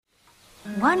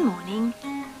One morning,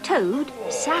 Toad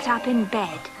sat up in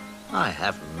bed. I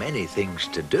have many things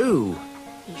to do.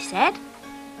 He said,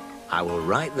 I will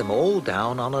write them all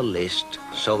down on a list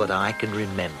so that I can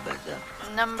remember them.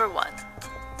 Number 1.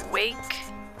 Wake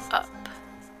up.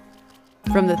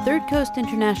 From the Third Coast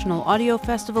International Audio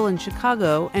Festival in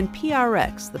Chicago and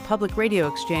PRX, the Public Radio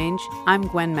Exchange, I'm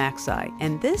Gwen Maxey,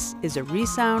 and this is a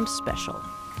RESOUND special.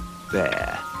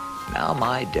 There. Now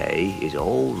my day is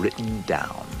all written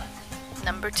down.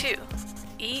 Number 2.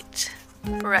 Eat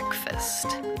breakfast.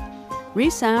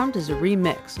 RESOUND is a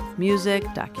remix of music,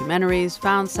 documentaries,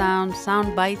 found sound,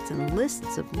 sound bites, and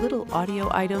lists of little audio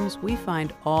items we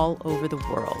find all over the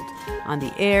world. On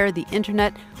the air, the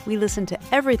internet, we listen to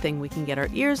everything we can get our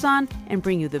ears on and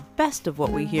bring you the best of what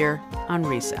we hear on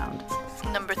RESOUND.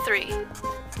 Number 3.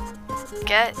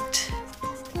 Get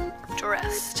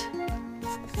dressed.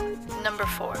 Number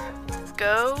 4.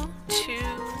 Go to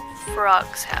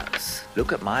Frog's house.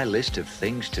 Look at my list of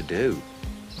things to do.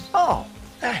 Oh,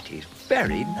 that is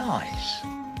very nice.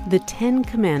 The 10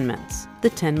 Commandments, the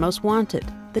 10 Most Wanted,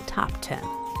 the Top 10,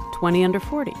 20 Under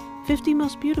 40, 50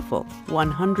 Most Beautiful,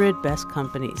 100 Best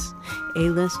Companies,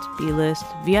 A-List, B-List,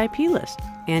 VIP List,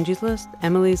 Angie's List,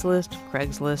 Emily's List,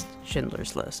 Craig's List,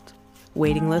 Schindler's List,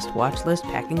 Waiting List, Watch List,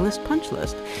 Packing List, Punch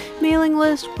List, Mailing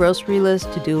List, Grocery List,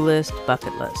 To-Do List,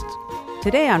 Bucket List.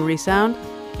 Today on RESOUND,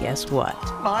 guess what?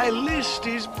 My list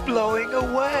is blowing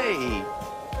away.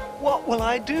 What will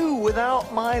I do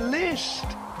without my list?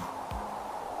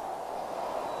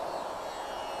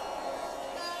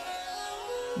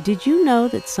 Did you know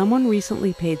that someone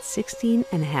recently paid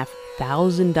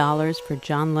 $16,500 for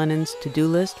John Lennon's to-do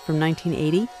list from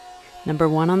 1980? Number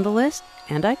 1 on the list,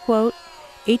 and I quote,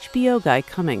 HBO guy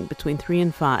coming between 3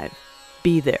 and 5.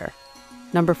 Be there.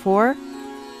 Number 4,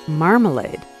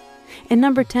 marmalade. And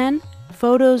number 10,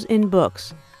 photos in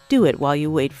books. Do it while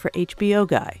you wait for HBO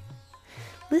guy.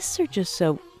 Lists are just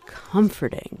so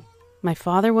comforting. My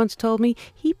father once told me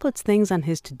he puts things on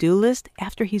his to-do list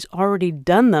after he's already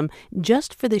done them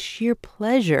just for the sheer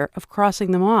pleasure of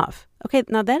crossing them off. Okay,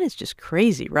 now that is just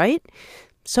crazy, right?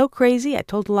 So crazy, I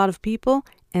told a lot of people,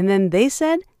 and then they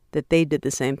said that they did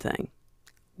the same thing.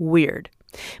 Weird.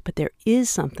 But there is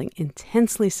something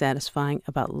intensely satisfying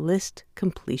about list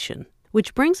completion.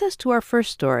 Which brings us to our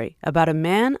first story about a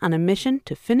man on a mission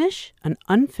to finish an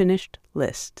unfinished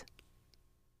list.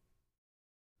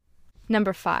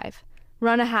 Number 5.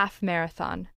 Run a half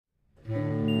marathon.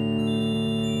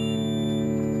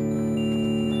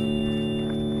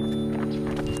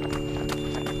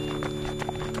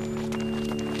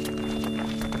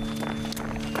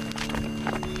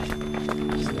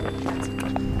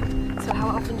 So how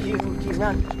often do you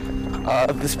run?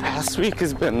 This past week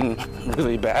has been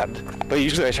really bad, but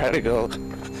usually I try to go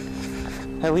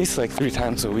at least like 3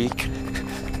 times a week.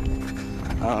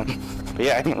 But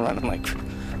yeah, I haven't run in like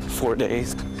 4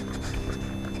 days.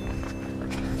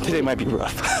 Today might be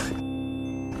rough.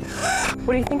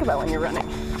 What do you think about when you're running?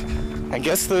 I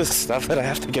guess the stuff that I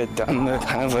have to get done, the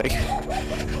kind of like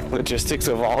logistics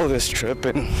of all of this trip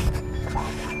and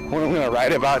what I'm gonna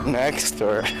write about next,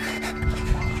 or,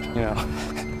 you know,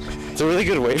 it's a really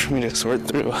good way for me to sort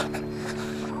through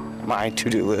my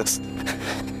to-do list.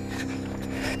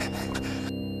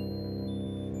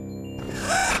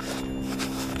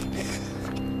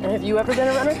 And have you ever been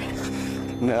a runner?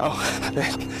 No,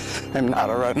 I'm not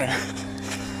a runner.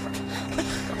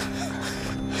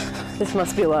 This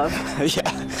must be love. Yeah,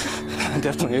 it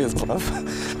definitely is love.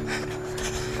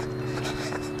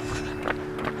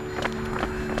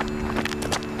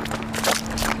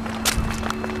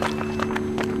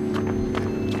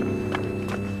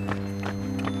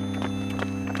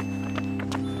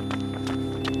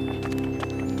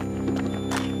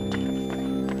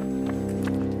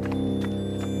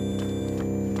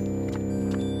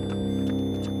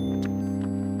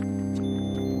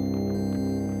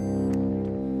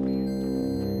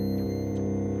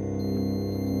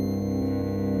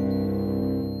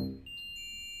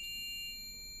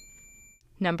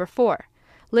 Number 4.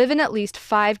 Live in at least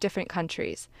 5 different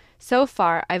countries. So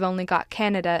far, I've only got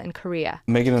Canada and Korea.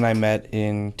 Megan and I met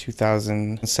in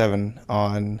 2007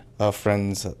 on a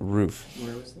friend's roof.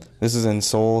 Where was this? This is in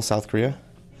Seoul, South Korea.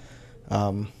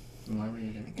 Why were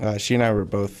you there? She and I were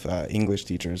both English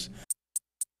teachers.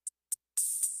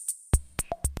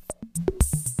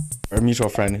 Our mutual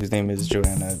friend, whose name is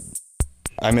Joanna,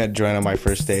 I met Joanna my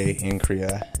first day in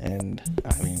Korea, and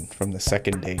I mean, from the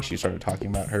second day, she started talking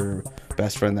about her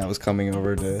best friend that was coming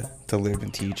over to live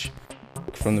and teach.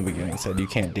 From the beginning, said, you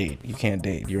can't date,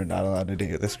 you're not allowed to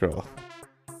date this girl.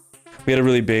 We had a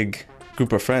really big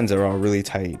group of friends that were all really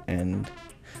tight, and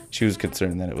she was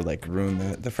concerned that it would like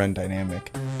ruin the friend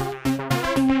dynamic.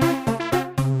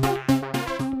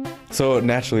 So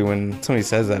naturally, when somebody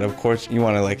says that, of course you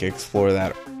want to like explore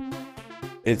that.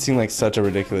 It seemed like such a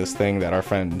ridiculous thing that our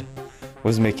friend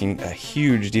was making a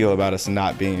huge deal about us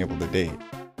not being able to date.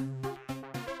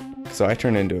 So I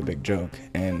turned it into a big joke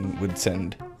and would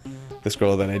send this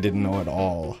girl that I didn't know at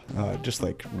all just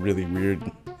like really weird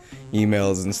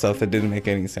emails and stuff that didn't make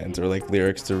any sense, or like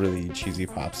lyrics to really cheesy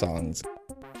pop songs.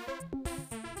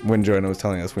 When Joanna was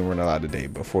telling us we weren't allowed to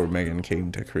date before Megan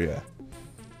came to Korea,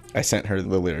 I sent her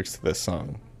the lyrics to this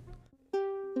song.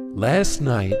 Last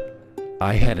night,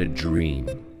 I had a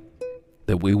dream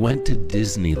that we went to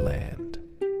Disneyland.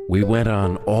 We went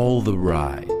on all the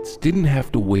rides, didn't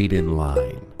have to wait in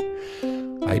line.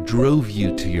 I drove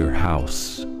you to your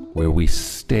house where we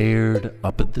stared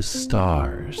up at the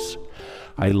stars.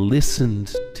 I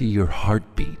listened to your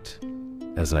heartbeat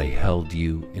as I held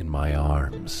you in my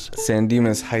arms. San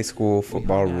Dimas High School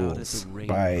Football Rules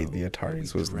by the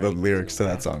Ataris was the lyrics to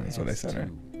that song, is what I sent her.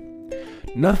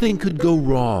 Nothing could go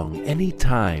wrong any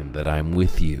time that I'm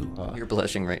with you. You're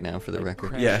blushing right now for the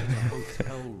record. Yeah.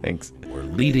 Thanks. We're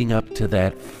leading up to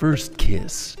that first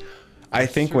kiss. I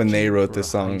think when they wrote this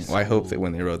song, well, I hope that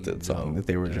when they wrote that song that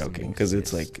they were joking, because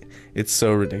it's like, it's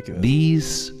so ridiculous.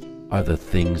 These are the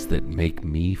things that make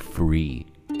me free.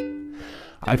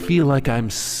 I feel like I'm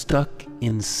stuck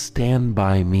in Stand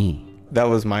By Me. That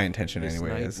was my intention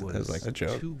anyway, as like a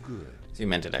joke. So you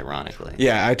meant it ironically.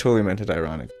 Yeah, I totally meant it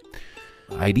ironic.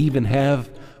 I'd even have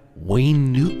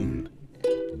Wayne Newton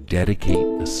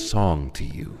dedicate a song to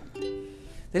you.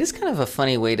 That is kind of a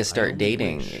funny way to start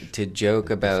dating, to joke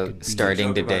about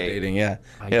starting to date. Dating, yeah.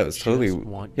 Yeah, it was totally,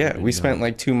 yeah, we spent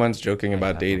like 2 months joking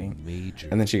about dating,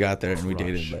 and then she got there and we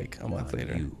dated like a month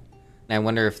later. And I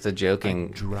wonder if the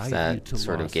joking, if that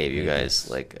sort of gave you guys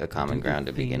like a common ground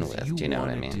to begin with. Do you know what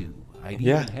I mean?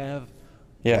 Yeah.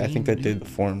 Yeah, I think that did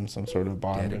form some sort of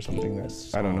bond or something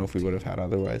that I don't know if we would have had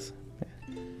otherwise.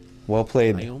 Yeah. Well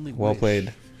played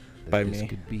by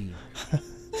me.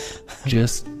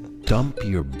 Just dump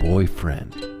your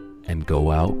boyfriend and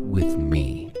go out with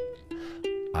me.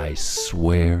 I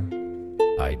swear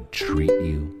I'd treat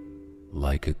you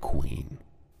like a queen.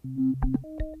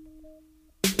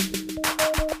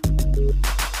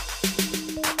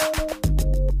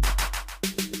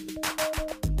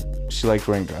 She liked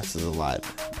wearing dresses a lot.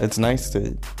 It's nice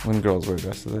to when girls wear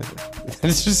dresses. It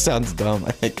just sounds dumb,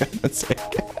 I think. I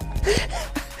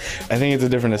think it's a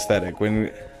different aesthetic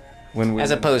when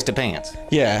as opposed to pants.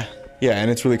 Yeah,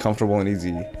 and it's really comfortable and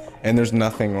easy. And there's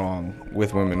nothing wrong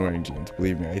with women wearing jeans.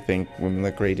 Believe me, I think women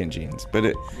look great in jeans. But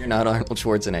you're not Arnold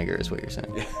Schwarzenegger, is what you're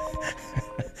saying.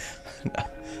 No.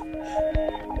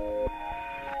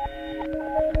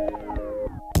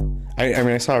 I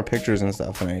mean, I saw her pictures and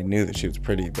stuff, and I knew that she was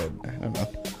pretty, but I don't know.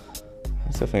 I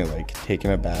was definitely like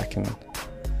taken aback, and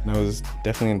I was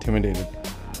definitely intimidated.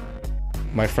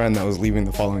 My friend that was leaving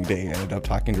the following day ended up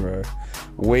talking to her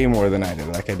way more than I did.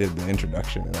 Like I did the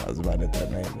introduction, and that was about it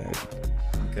that night.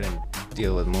 I couldn't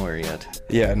deal with more yet.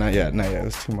 Yeah, not yet. It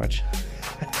was too much.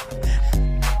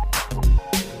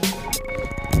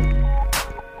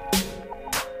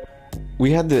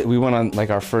 We went on like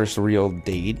our first real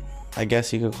date, I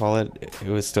guess you could call it. It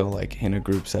was still like in a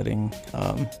group setting.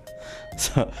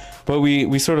 But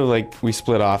we sort of like, we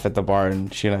split off at the bar,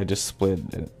 and she and I just split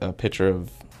a pitcher of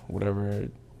whatever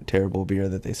terrible beer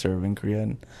that they serve in Korea.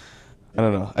 And I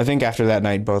don't know. I think after that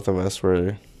night, both of us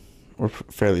were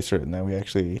fairly certain that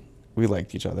we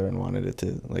liked each other and wanted it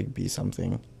to like be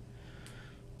something.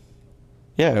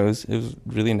 Yeah, it was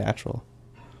really natural.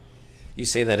 You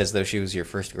say that as though she was your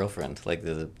first girlfriend, like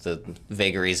the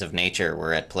vagaries of nature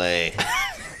were at play.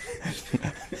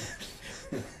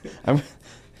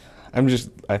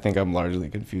 I think I'm largely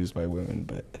confused by women,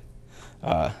 but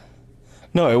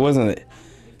no, it wasn't.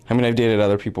 I mean, I've dated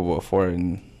other people before,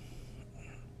 and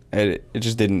it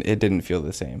just didn't feel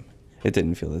the same. It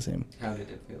didn't feel the same. How did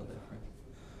it feel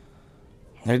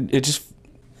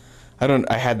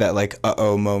different? I had that like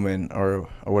uh-oh moment or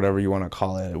whatever you want to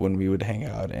call it when we would hang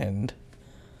out, and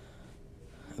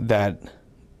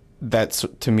that's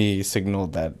to me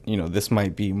signaled that, you know, this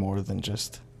might be more than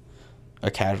just a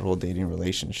casual dating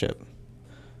relationship.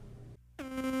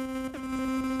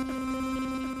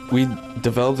 We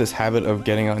developed this habit of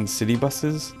getting on city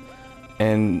buses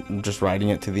and just riding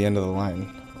it to the end of the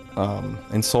line.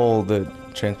 In Seoul, the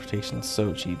transportation's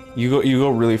so cheap. You go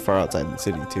really far outside the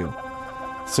city too,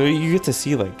 so you get to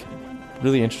see like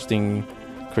really interesting,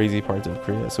 crazy parts of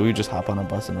Korea. So we just hop on a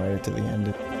bus and ride it to the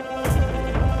end.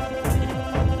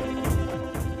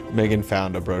 Megan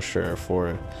found a brochure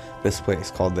for this place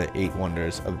called the 8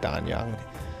 Wonders of Danyang,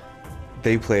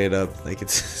 They play it up like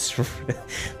it's like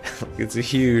it's a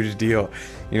huge deal.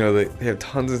 You know, they have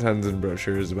tons and tons of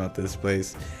brochures about this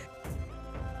place.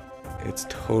 It's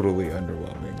totally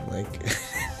underwhelming. Like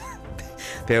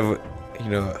they have, you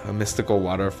know, a mystical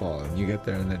waterfall, and you get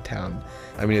there in the town.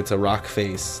 I mean, it's a rock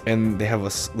face, and they have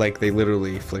like they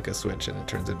literally flick a switch and it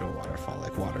turns into a waterfall.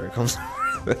 Like water comes.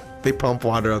 They pump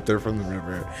water up there from the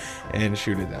river and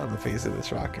shoot it down the face of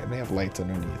this rock, and they have lights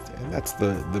underneath, and that's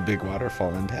the big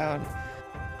waterfall in town.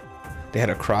 They had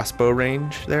a crossbow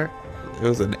range there. It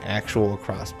was an actual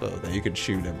crossbow that you could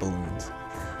shoot at balloons.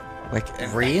 Like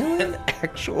Really? An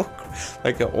actual,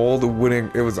 like an old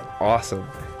wooden. It was awesome.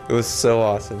 It was so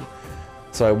awesome.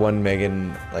 So I won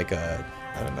Megan like a,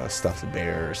 I don't know, stuffed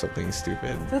bear or something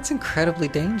stupid. That's incredibly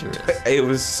dangerous. It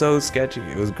was so sketchy.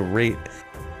 It was great.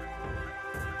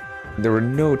 There were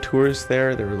no tourists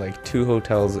there. There were like 2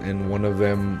 hotels, and one of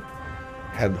them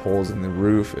had holes in the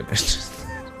roof, and it's just.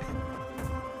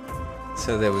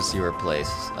 So that was your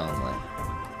place only.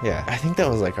 Yeah, I think that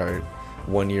was like our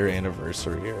 1-year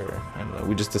anniversary, or I don't know.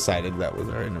 We just decided that was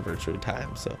our anniversary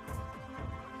time, so.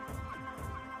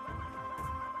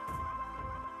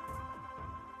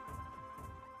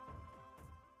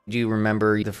 Do you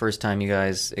remember the first time you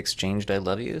guys exchanged I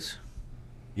love yous?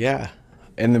 Yeah.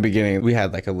 In the beginning, we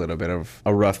had like a little bit of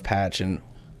a rough patch, and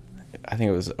I think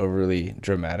it was overly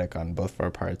dramatic on both of our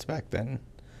parts back then.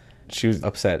 She was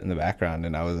upset in the background,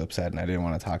 and I was upset, and I didn't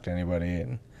want to talk to anybody.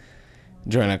 And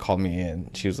Joanna called me,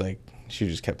 and she was like, she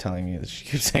just kept telling me that she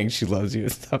keeps saying she loves you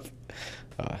and stuff.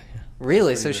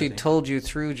 Really? So she told you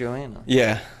through Joanna?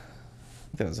 Yeah.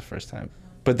 That was the first time.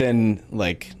 But then,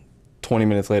 like, 20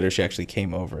 minutes later, she actually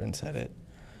came over and said it.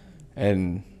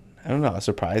 And I don't know, I was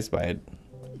surprised by it.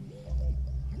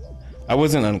 I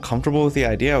wasn't uncomfortable with the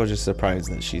idea. I was just surprised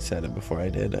that she said it before I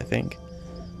did, I think.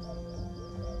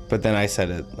 But then I said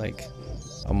it like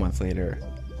a month later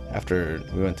after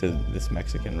we went to this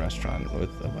Mexican restaurant with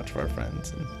a bunch of our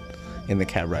friends, and in the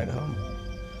cab ride home.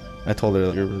 I told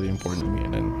her, you're really important to me,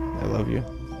 and I love you.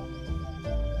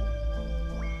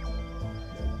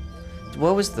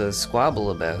 What was the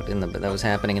squabble about that was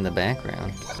happening in the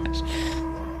background?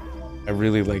 I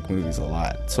really like movies a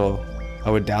lot, so I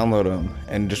would download them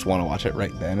and just want to watch it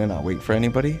right then and not wait for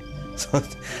anybody. So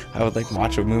I would like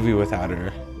watch a movie without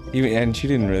her. And she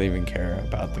didn't really even care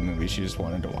about the movie. She just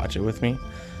wanted to watch it with me.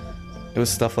 It was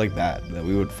stuff like that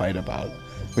we would fight about.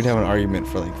 We'd have an argument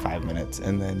for like 5 minutes,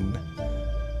 and then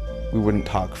we wouldn't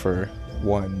talk for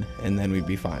 1, and then we'd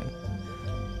be fine.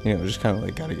 You know, just kind of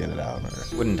like gotta get it out.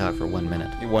 Or Wouldn't talk for 1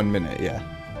 minute. 1 minute, yeah.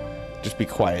 Just be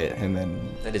quiet, and then.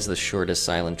 That is the shortest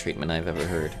silent treatment I've ever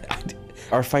heard.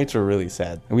 Our fights were really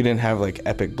sad. We didn't have like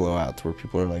epic blowouts where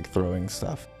people are like throwing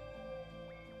stuff.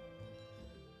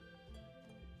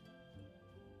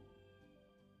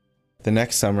 The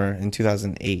next summer in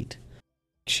 2008,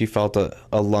 she felt a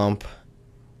lump,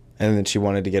 and then she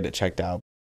wanted to get it checked out.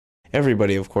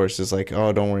 Everybody, of course, is like,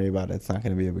 oh, don't worry about it. It's not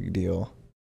going to be a big deal.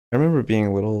 I remember being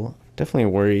a little,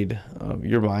 definitely worried.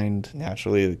 Your mind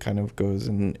naturally kind of goes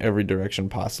in every direction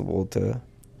possible to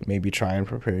maybe try and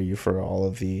prepare you for all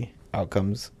of the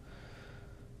outcomes.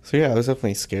 So yeah, I was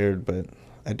definitely scared, but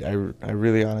I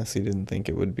really honestly didn't think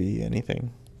it would be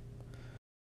anything.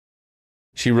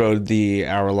 She rode the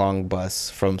hour-long bus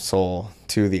from Seoul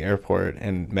to the airport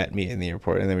and met me in the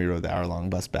airport, and then we rode the hour-long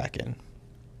bus back in.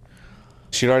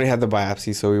 She'd already had the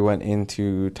biopsy, so we went in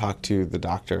to talk to the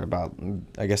doctor about,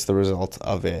 I guess, the results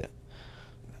of it.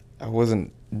 I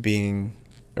wasn't being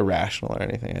irrational or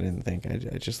anything, I didn't think. I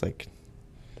just, like,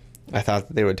 I thought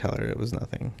that they would tell her it was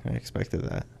nothing. I expected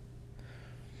that.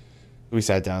 We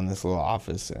sat down in this little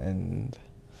office, and...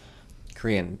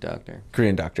 Korean doctor,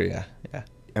 yeah.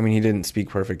 I mean, he didn't speak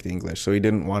perfect English, so he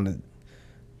didn't want to...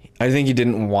 I think he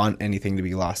didn't want anything to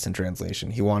be lost in translation.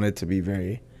 He wanted to be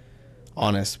very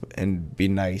honest and be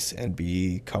nice and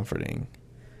be comforting.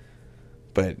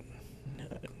 But,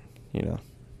 you know,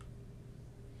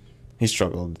 he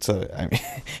struggled. So, I mean,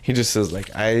 he just says, like,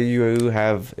 you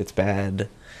have... It's bad.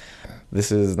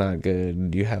 This is not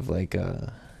good. You have, like,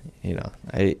 you know...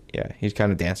 he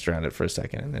kind of danced around it for a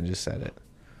second and then just said it.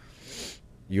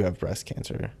 You have breast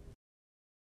cancer.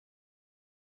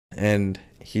 And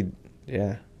we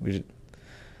just,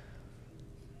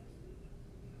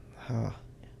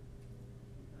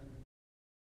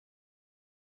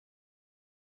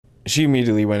 She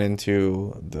immediately went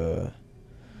into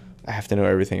I have to know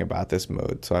everything about this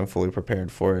mode, so I'm fully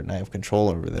prepared for it, and I have control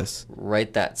over this.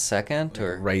 Right that second,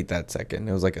 or? Right that second.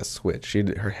 It was like a switch.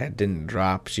 Her head didn't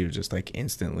drop. She was just like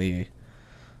instantly,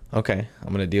 okay, I'm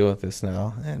going to deal with this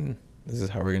now, and this is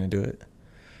how we're going to do it.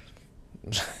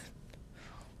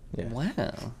 Yeah.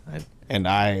 Wow.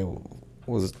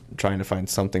 was trying to find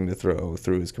something to throw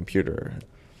through his computer.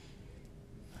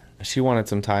 She wanted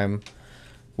some time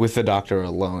with the doctor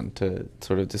alone to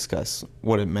sort of discuss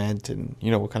what it meant and,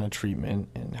 you know, what kind of treatment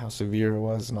and how severe it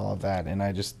was and all of that. And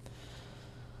I just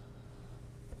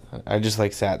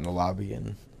like sat in the lobby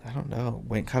and, I don't know,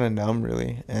 went kind of numb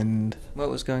really. And What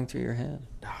was going through your head?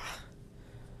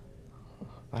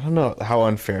 I don't know how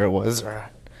unfair it was or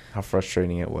how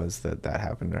frustrating it was that that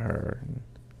happened to her. And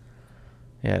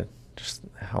yeah, just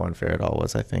how unfair it all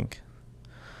was, I think.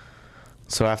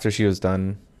 So after she was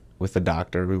done with the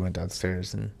doctor, we went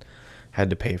downstairs and had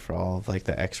to pay for all of like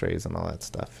the x-rays and all that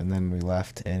stuff. And then we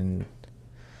left and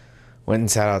went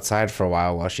and sat outside for a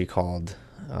while she called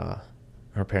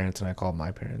her parents and I called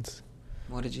my parents.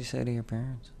 What did you say to your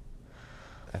parents?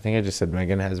 I think I just said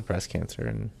Megan has breast cancer,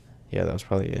 and yeah, that was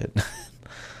probably it.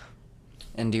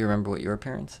 And do you remember what your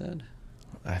parents said?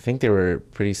 I think they were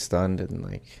pretty stunned and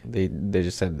like they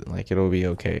just said like it'll be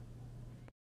okay.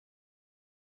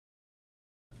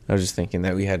 I was just thinking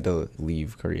that we had to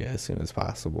leave Korea as soon as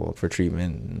possible for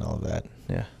treatment and all of that.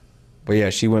 Yeah. But yeah,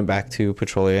 she went back to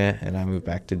Petrolia and I moved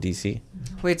back to DC.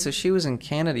 Wait, so she was in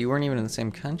Canada. You weren't even in the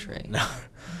same country.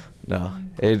 No.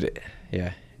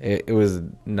 It was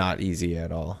not easy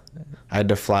at all. I had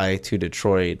to fly to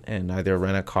Detroit and either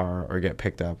rent a car or get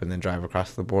picked up and then drive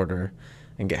across the border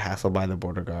and get hassled by the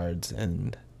border guards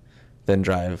and then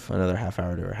drive another half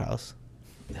hour to her house.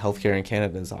 Healthcare in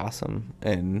Canada is awesome,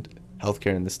 and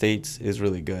healthcare in the States is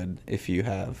really good if you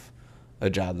have a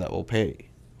job that will pay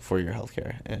for your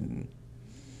healthcare. And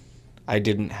I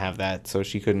didn't have that, so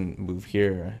she couldn't move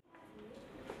here.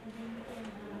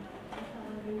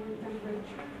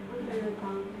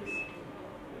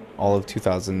 All of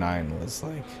 2009 was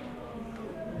like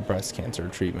breast cancer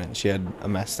treatment. She had a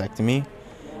mastectomy.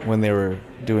 When they were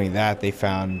doing that, they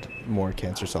found more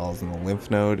cancer cells in the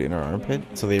lymph node in her armpit,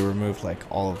 so they removed like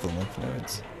all of the lymph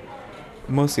nodes,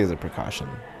 mostly as a precaution.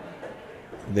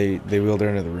 They wheeled her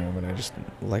into the room and I just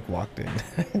like walked in.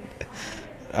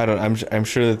 I'm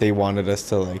sure that they wanted us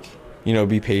to like, you know,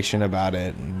 be patient about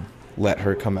it and let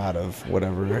her come out of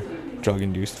whatever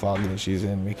drug-induced fog that she's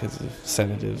in because of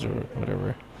sedatives or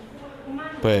whatever.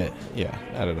 But yeah,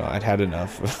 I don't know. I'd had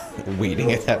enough of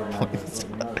waiting at that point. So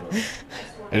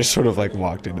I just sort of like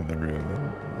walked into the room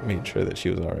and made sure that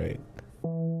she was all right.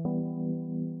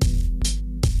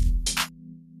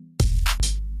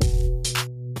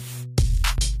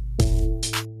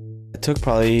 It took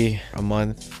probably a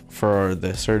month for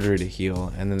the surgery to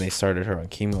heal, and then they started her on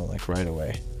chemo like right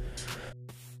away.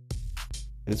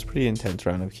 It's a pretty intense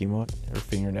round of chemo. Her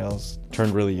fingernails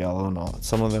turned really yellow and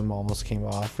some of them almost came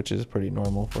off, which is pretty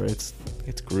normal for it.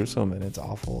 It's gruesome and it's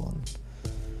awful.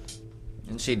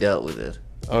 And she dealt with it.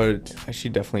 Oh,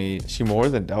 she more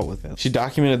than dealt with it. She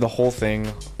documented the whole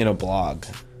thing in a blog.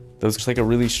 That was just like a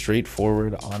really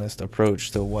straightforward, honest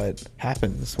approach to what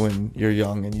happens when you're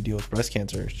young and you deal with breast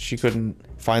cancer. She couldn't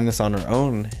find this on her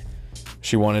own.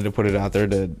 She wanted to put it out there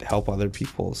to help other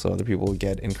people so other people would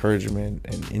get encouragement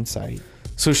and insight.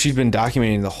 So she'd been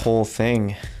documenting the whole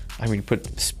thing. I mean,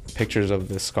 put pictures of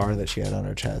the scar that she had on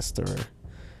her chest, or,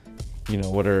 you know,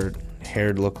 what her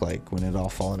hair looked like when it all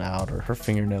fallen out, or her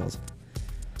fingernails.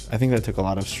 I think that took a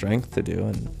lot of strength to do,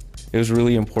 and it was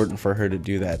really important for her to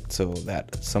do that so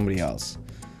that somebody else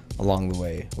along the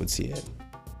way would see it.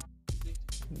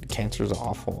 Cancer is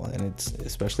awful, and it's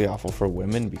especially awful for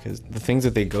women because the things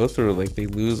that they go through, like they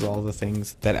lose all the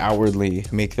things that outwardly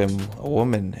make them a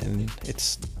woman, and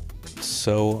it's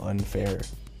so unfair.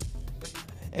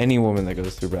 Any woman that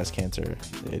goes through breast cancer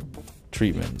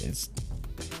treatment is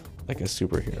like a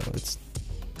superhero.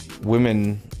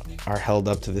 Women are held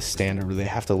up to this standard where they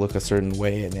have to look a certain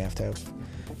way and they have to have,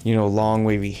 you know, long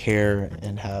wavy hair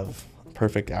and have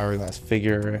perfect hourglass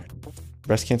figure.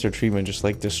 Breast cancer treatment just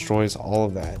like destroys all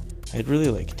of that. It really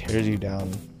like tears you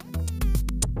down.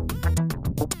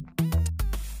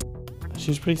 She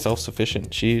was pretty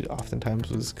self-sufficient. She oftentimes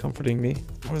was comforting me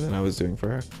more than I was doing for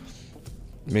her,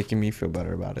 making me feel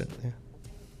better about it. Yeah.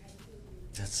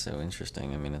 That's so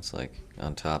interesting. I mean, it's like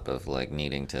on top of like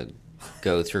needing to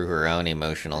go through her own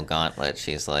emotional gauntlet,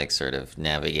 she's like sort of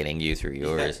navigating you through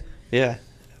yours. Yeah.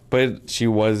 But she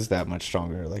was that much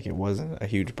stronger. Like it wasn't a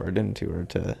huge burden to her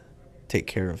to take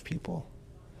care of people.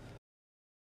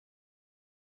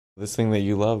 This thing that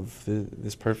you love,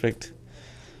 this perfect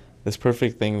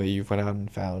thing that you've went out and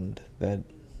found that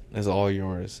is all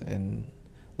yours and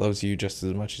loves you just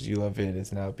as much as you love it,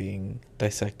 is now being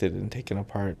dissected and taken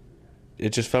apart.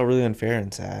 It just felt really unfair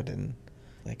and sad, and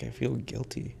like I feel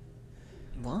guilty.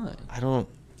 Why?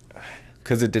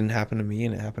 Because it didn't happen to me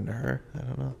and it happened to her. I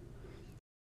don't know.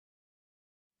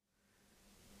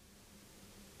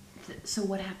 So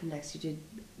what happened next? You did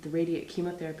the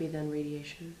chemotherapy, then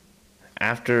radiation?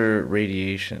 After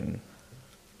radiation,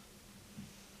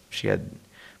 she had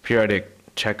periodic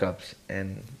checkups,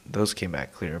 and those came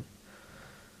back clear.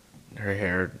 Her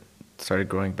hair started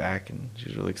growing back, and she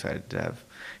was really excited to have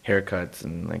haircuts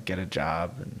and like get a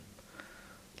job. And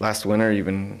last winter,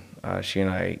 even she and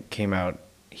I came out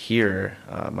here.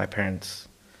 My parents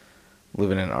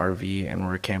live in an RV, and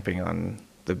we're camping on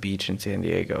the beach in San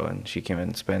Diego. And she came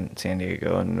and spent San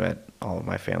Diego and met all of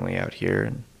my family out here,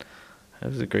 and it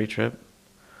was a great trip.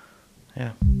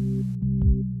 Yeah.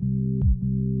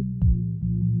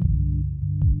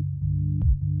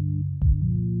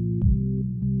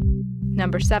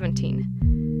 Number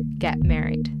 17. Get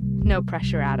married. No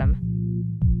pressure, Adam.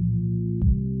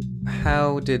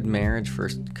 How did marriage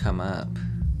first come up?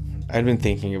 I'd been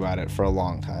thinking about it for a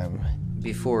long time.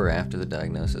 Before or after the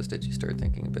diagnosis did you start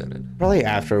thinking about it? Probably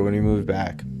after, when we moved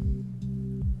back.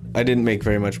 I didn't make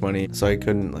very much money, so I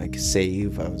couldn't like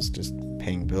save. I was just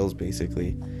paying bills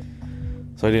basically.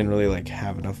 So I didn't really like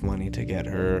have enough money to get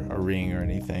her a ring or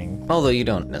anything. Although you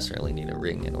don't necessarily need a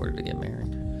ring in order to get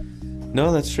married.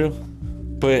 No, that's true.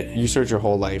 But you search your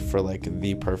whole life for like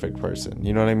the perfect person.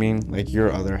 You know what I mean? Like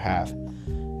your other half.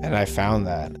 And I found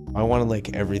that. I wanted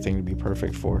like everything to be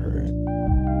perfect for her.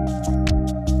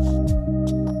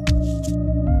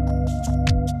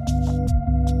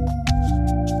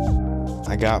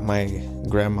 I got my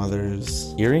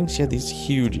grandmother's earrings. She had these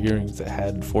huge earrings that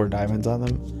had 4 diamonds on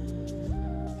them.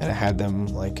 And I had them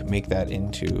like make that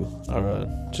into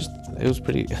it was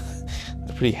pretty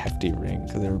a pretty hefty ring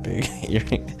because they were big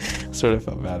earrings. Sort of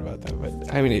felt bad about that,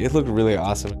 but I mean it looked really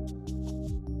awesome.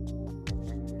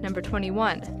 Number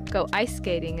 21. Go ice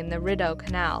skating in the Rideau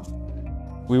Canal.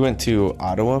 We went to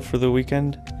Ottawa for the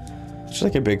weekend. It's just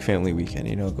like a big family weekend,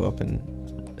 you know, go up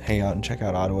and hang out and check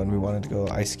out Ottawa, and we wanted to go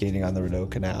ice skating on the Rideau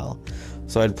Canal.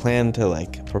 So I'd planned to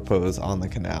like propose on the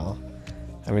canal.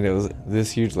 I mean, it was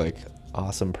this huge like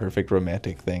awesome, perfect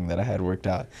romantic thing that I had worked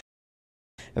out.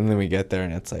 And then we get there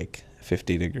and it's like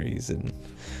 50 degrees and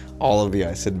all of the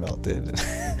ice had melted.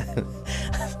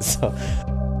 So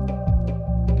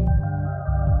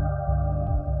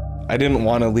I didn't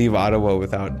want to leave Ottawa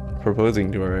without proposing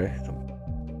to her.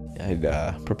 I'd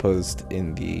proposed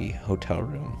in the hotel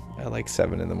room at like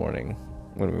 7 in the morning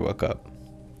when we woke up.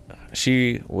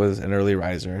 She was an early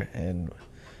riser and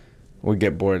would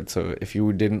get bored, so if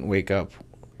you didn't wake up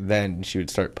then she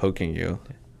would start poking you.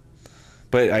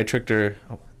 But I tricked her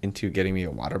into getting me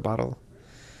a water bottle.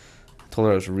 I told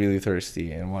her I was really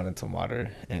thirsty and wanted some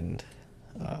water, and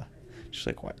she's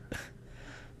like, "What?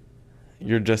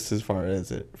 You're just as far as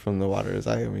it from the water as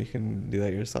I am. You can do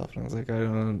that yourself." And I was like, "I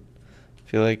don't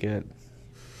feel like it."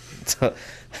 So,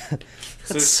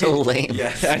 That's so lame.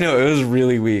 Yeah, I know, it was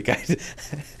really weak. Like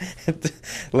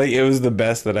it was the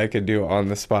best that I could do on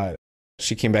the spot.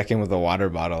 She came back in with a water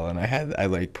bottle, and I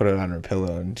like put it on her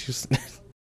pillow, and she's,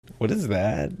 "What is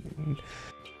that?"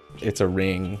 "It's a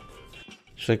ring."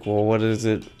 She's like, "Well, what is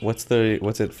it? What's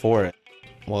it for?"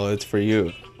 "Well, it's for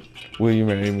you. Will you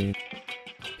marry me?"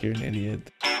 "You're an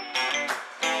idiot."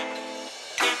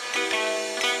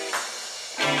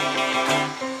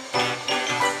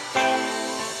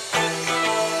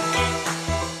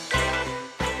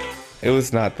 It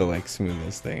was not the like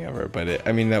smoothest thing ever, but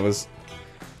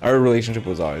our relationship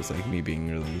was always like me being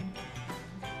really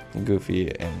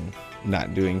goofy and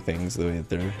not doing things the way that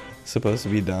they're supposed to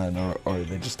be done, or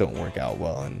they just don't work out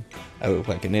well, and I look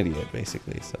like an idiot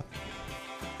basically.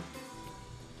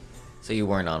 So you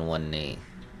weren't on one knee?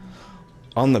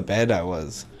 On the bed I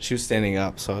was. She was standing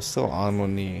up, so I was still on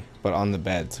one knee, but on the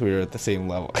bed, so we were at the same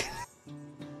level.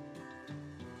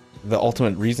 The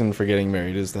ultimate reason for getting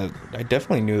married is that I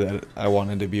definitely knew that I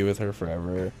wanted to be with her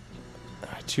forever.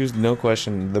 She was, no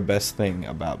question, the best thing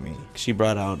about me. She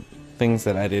brought out things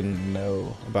that I didn't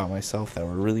know about myself that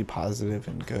were really positive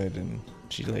and good, and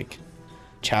she like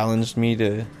challenged me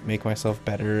to make myself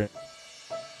better.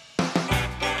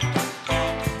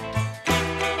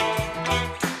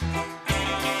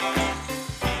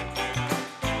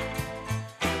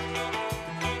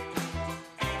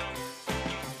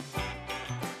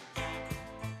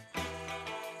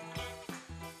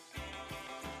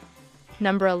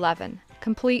 Number 11.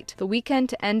 Complete the Weekend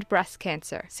to End Breast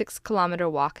Cancer 6-kilometer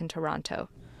walk in Toronto.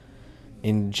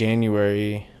 In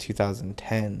January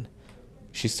 2010,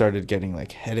 she started getting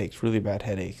like headaches, really bad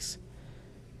headaches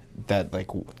that like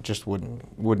just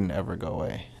wouldn't ever go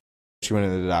away. She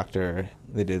went to the doctor.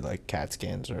 They did like CAT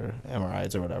scans or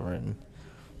MRIs or whatever, and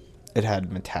it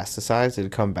had metastasized. It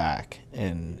had come back,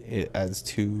 and it has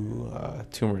 2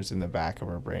 tumors in the back of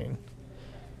her brain.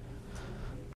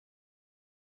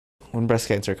 when breast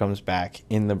cancer comes back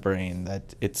in the brain,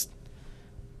 that it's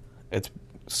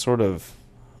sort of,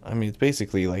 I mean, it's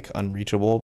basically like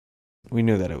unreachable. We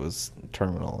knew that it was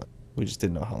terminal. We just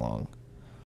didn't know how long.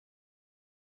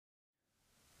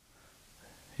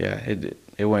 Yeah,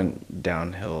 it went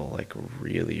downhill like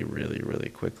really, really, really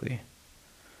quickly.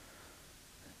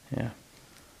 Yeah.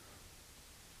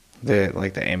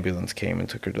 The ambulance came and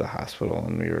took her to the hospital,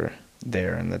 and we were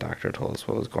there, and the doctor told us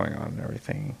what was going on and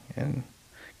everything, and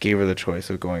gave her the choice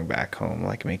of going back home,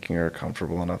 like making her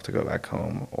comfortable enough to go back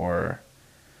home, or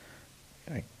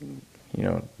like, you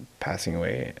know, passing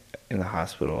away in the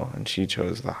hospital, and she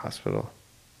chose the hospital.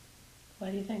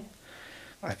 Why do you think?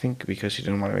 I think because she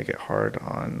didn't want to make it hard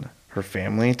on her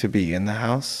family to be in the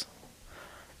house.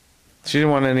 She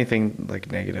didn't want anything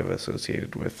like negative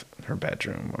associated with her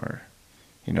bedroom or,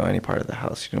 you know, any part of the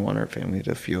house. She didn't want her family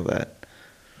to feel that.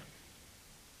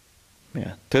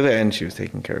 Yeah, to the end she was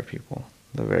taking care of people,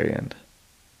 the very end.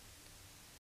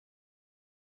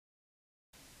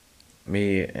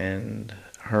 Me and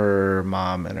her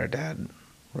mom and her dad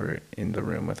were in the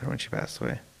room with her when she passed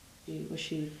away. Was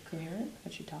she coherent?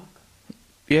 Could she talk?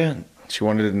 Yeah, she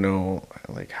wanted to know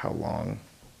like how long,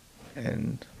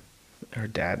 and her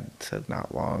dad said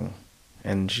not long,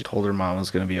 and she told her mom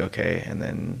was gonna be okay, and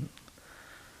then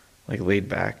like laid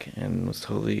back and was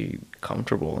totally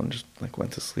comfortable and just like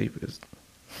went to sleep. It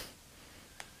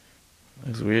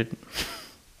was weird.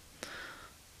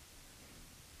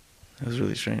 It was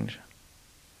really strange.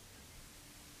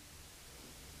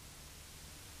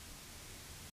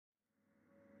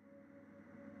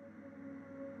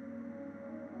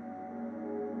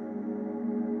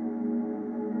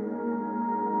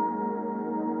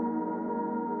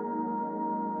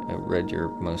 I read your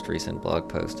most recent blog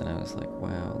post and I was like,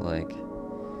 wow, like,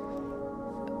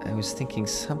 I was thinking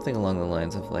something along the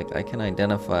lines of like, I can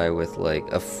identify with like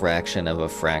a fraction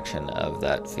of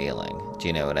that feeling. Do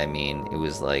you know what I mean? It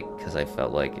was like, because I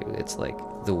felt like it's like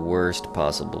the worst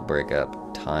possible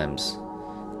breakup times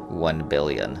 1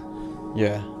 billion.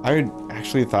 Yeah, I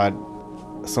actually thought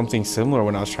something similar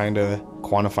when I was trying to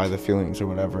quantify the feelings or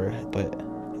whatever,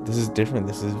 but this is different.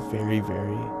 This is very,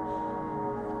 very...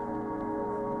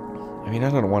 I mean,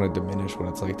 I don't want to diminish what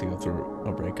it's like to go through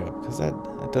a breakup, because that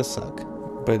does suck.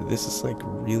 But this is like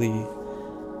really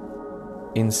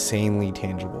insanely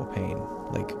tangible pain,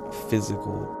 like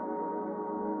physical.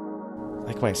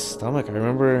 Like my stomach, I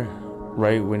remember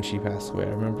right when she passed away, I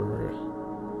remember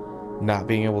not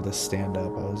being able to stand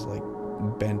up. I was like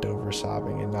bent over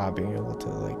sobbing and not being able to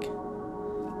like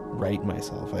right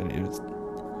myself.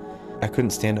 I couldn't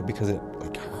stand up because it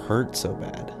like hurt so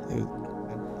bad.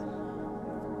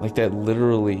 Like that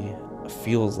literally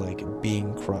feels like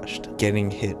being crushed, getting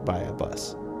hit by a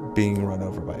bus, being run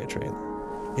over by a train.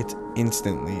 It's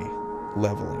instantly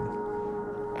leveling.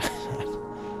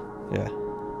 Yeah.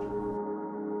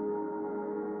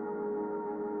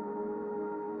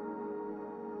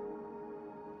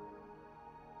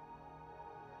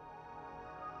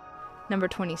 Number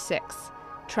 26.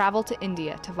 Travel to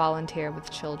India to volunteer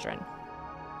with children.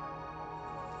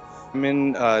 I'm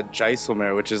in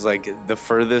Jaisalmer, which is like the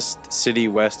furthest city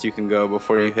west you can go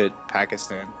before you hit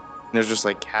Pakistan. There's just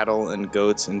like cattle and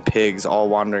goats and pigs all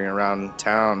wandering around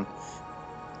town.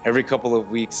 Every couple of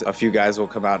weeks, a few guys will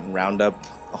come out and round up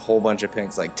a whole bunch of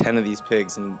pigs, like 10 of these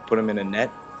pigs, and put them in a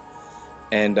net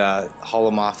and haul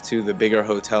them off to the bigger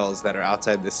hotels that are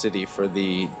outside the city for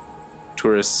the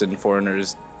tourists and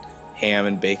foreigners' ham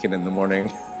and bacon in the morning.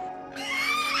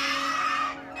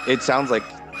 It sounds like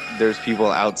there's people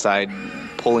outside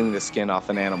pulling the skin off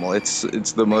an animal. It's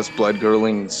the most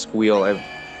blood-curdling squeal I've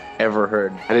ever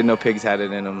heard. I didn't know pigs had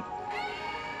it in them.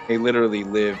 They literally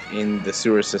live in the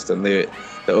sewer system, the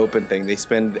open thing. They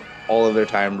spend all of their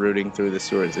time rooting through the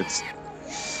sewers. It's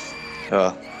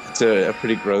a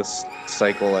pretty gross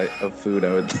cycle of food,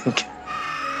 I would think.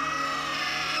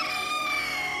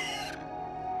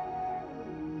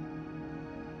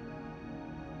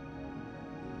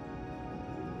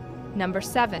 Number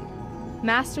 7.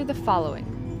 Master the following: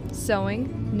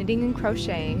 sewing, knitting and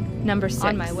crocheting. Number 6.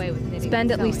 On my way with knitting.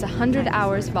 Spend at least 100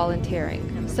 hours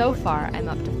volunteering. So far, I'm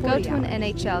up to 40 hours. Go to an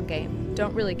NHL game.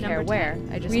 Don't really care where.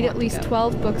 I just read at least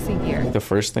 12 books a year. The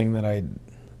first thing that I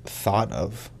thought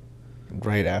of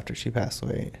right after she passed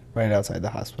away, right outside the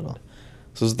hospital,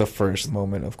 this was the first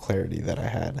moment of clarity that I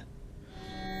had.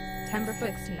 Number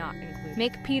 6 not included.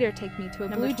 Make Peter take me to a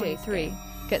Blue Jays game.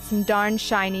 Get some darn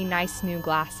shiny, nice new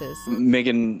glasses.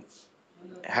 Megan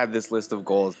had this list of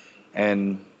goals,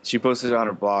 and she posted it on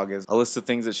her blog as a list of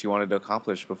things that she wanted to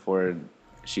accomplish before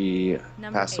she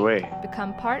passed away.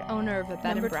 Become part owner of a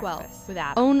bed and breakfast.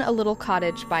 Own a little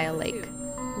cottage by a lake.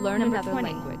 Learn another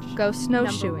language. Go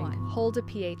snowshoeing. Hold a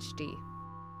PhD.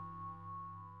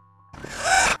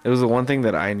 It was the one thing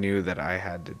that I knew that I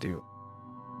had to do.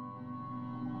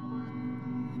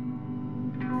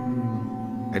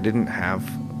 I didn't have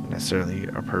necessarily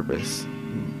a purpose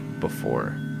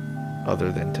before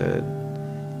other than to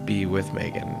be with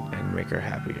Megan and make her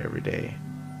happy every day.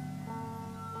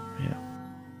 Yeah.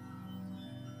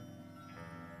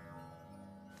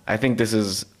 I think this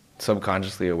is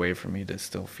subconsciously a way for me to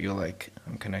still feel like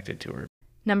I'm connected to her.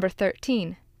 Number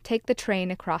 13. Take the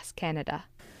train across Canada.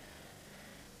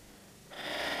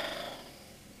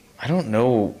 I don't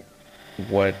know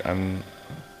what I'm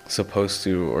supposed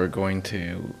to or going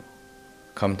to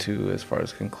come to as far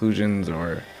as conclusions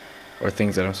or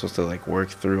things that I'm supposed to like work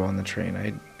through on the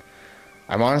train.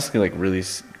 I'm honestly like really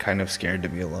kind of scared to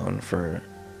be alone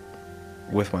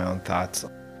with my own thoughts.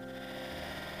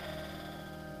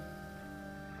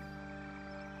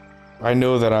 I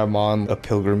know that I'm on a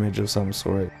pilgrimage of some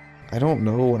sort. I don't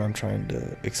know what I'm trying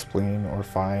to explain or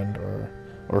find or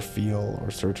feel or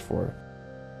search for.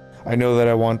 I know that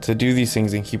I want to do these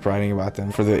things and keep writing about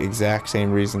them for the exact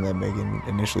same reason that Megan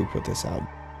initially put this out.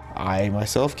 I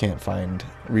myself can't find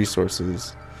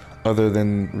resources other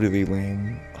than really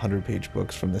lame 100-page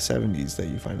books from the 70s that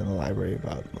you find in the library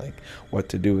about like what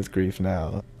to do with grief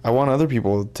now. I want other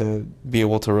people to be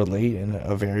able to relate in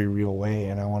a very real way,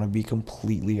 and I want to be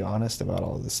completely honest about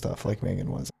all of this stuff like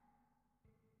Megan was.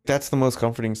 That's the most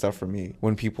comforting stuff for me,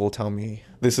 when people tell me,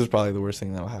 this is probably the worst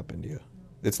thing that'll happen to you.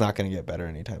 It's not going to get better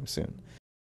anytime soon.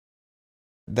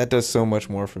 That does so much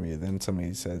more for me than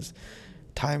somebody says,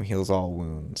 time heals all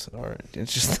wounds. Or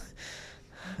it's just,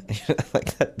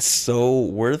 like, that's so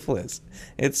worthless.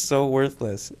 It's so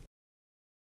worthless.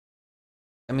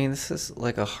 I mean, this is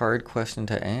like a hard question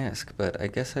to ask, but I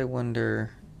guess I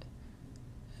wonder,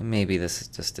 maybe this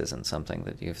just isn't something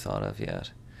that you've thought of yet,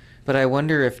 but I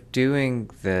wonder if doing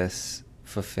this,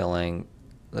 fulfilling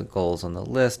the goals on the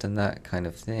list and that kind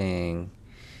of thing,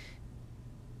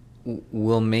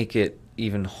 will make it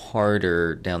even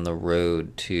harder down the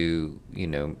road to,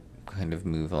 kind of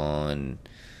move on,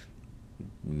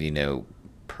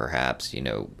 perhaps,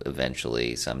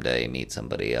 eventually someday meet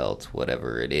somebody else,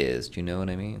 whatever it is. Do you know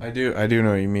what I mean? I do know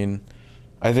what you mean.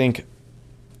 I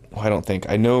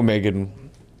know Megan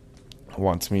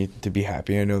wants me to be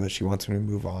happy. I know that she wants me to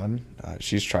move on.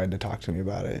 She's tried to talk to me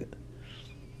about it.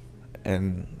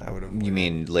 And I would. You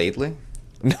mean lately?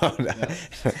 No.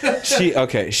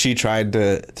 She tried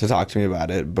to talk to me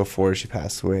about it before she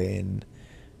passed away, and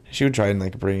she would try and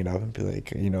like bring it up and be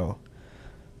like,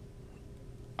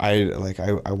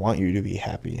 I want you to be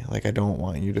happy. Like, I don't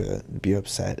want you to be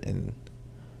upset and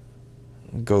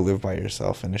go live by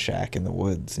yourself in a shack in the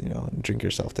woods, and drink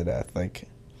yourself to death. Like,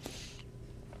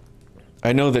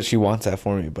 I know that she wants that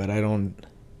for me, but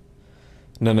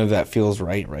none of that feels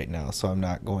right now, so I'm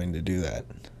not going to do that.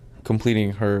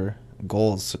 Completing her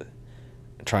goals,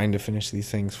 trying to finish these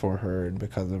things for her and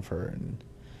because of her, and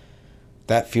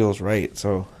that feels right.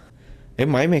 So it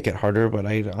might make it harder, but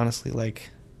I honestly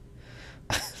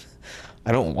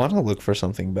I don't want to look for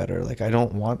something better. Like, I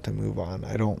don't want to move on.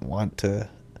 I don't want to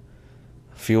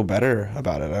feel better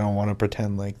about it. I don't want to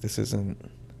pretend like this isn't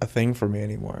a thing for me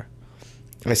anymore.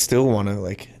 I still want to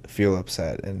like feel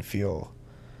upset and feel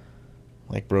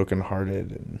like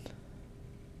brokenhearted, and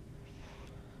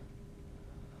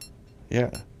yeah.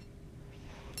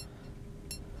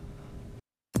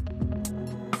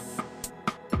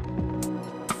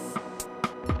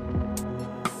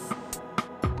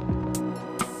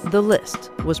 The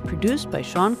List was produced by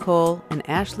Sean Cole and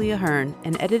Ashley Ahern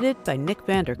and edited by Nick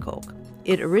Vanderkolk.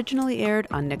 It originally aired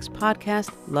on Nick's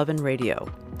podcast, Love and Radio.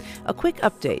 A quick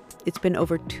update. It's been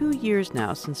over 2 years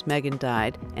now since Megan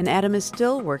died, and Adam is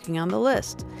still working on The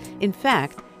List. In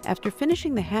fact, after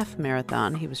finishing the half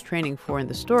marathon he was training for in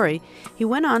the story, he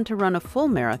went on to run a full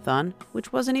marathon,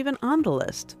 which wasn't even on the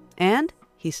list. And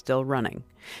he's still running.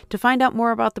 To find out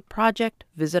more about the project,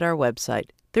 visit our website,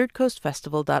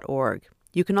 thirdcoastfestival.org.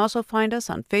 You can also find us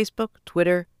on Facebook,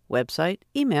 Twitter, website,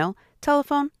 email,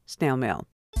 telephone, snail mail.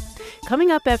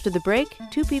 Coming up after the break,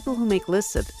 two people who make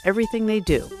lists of everything they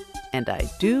do. And I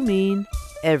do mean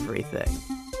everything.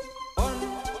 1,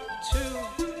 2,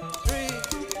 3,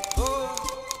 4,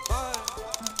 5.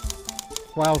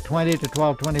 12:20 to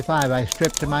 12:25, I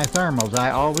strip to my thermals.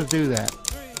 I always do that.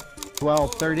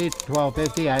 12:30 to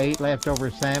 12:50, I eat leftover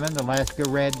salmon, Alaska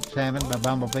red salmon by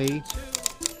Bumblebee.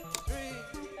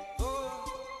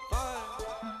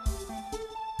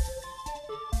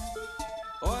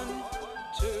 1,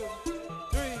 2,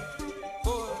 3,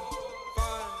 4,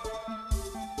 5.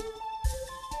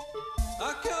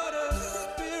 I got a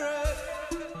spirit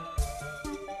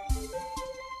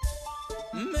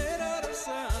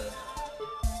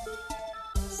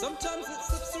Sometimes it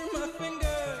slips through my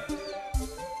fingers.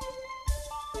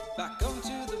 Back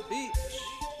onto the beach.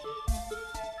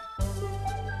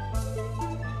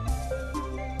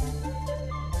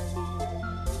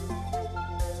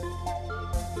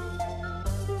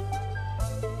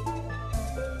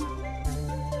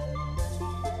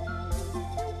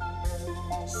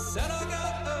 Said I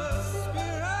got a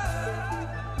spirit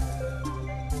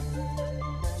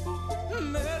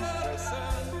made out of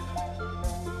sand.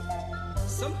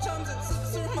 Sometimes it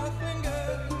slips through my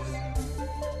fingers.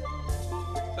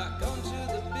 Back onto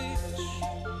the beach.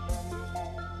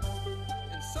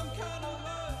 In some kind of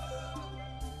love.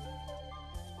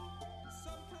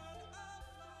 Some kind of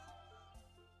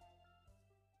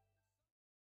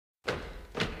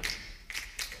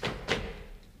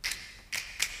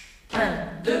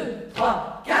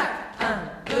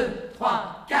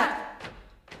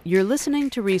You're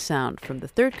listening to RESOUND from the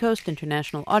Third Coast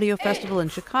International Audio Festival in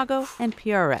Chicago and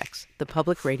PRX, the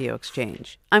Public Radio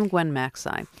Exchange. I'm Gwen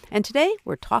Maxey, and today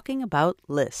we're talking about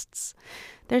lists.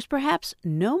 There's perhaps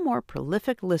no more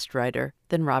prolific list writer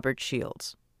than Robert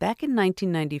Shields. Back in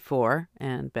 1994,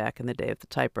 and back in the day of the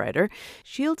typewriter,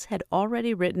 Shields had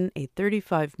already written a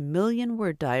 35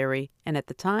 million-word diary, and at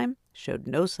the time showed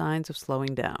no signs of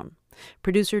slowing down.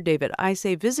 Producer David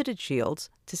Isay visited Shields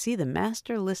to see the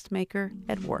master list maker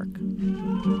at work.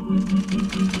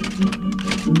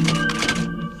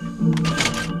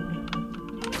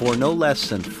 For no less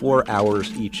than 4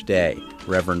 hours each day,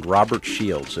 Reverend Robert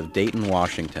Shields of Dayton,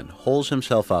 Washington, holes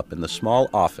himself up in the small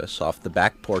office off the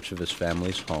back porch of his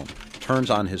family's home, turns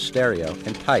on his stereo,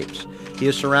 and types. He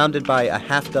is surrounded by a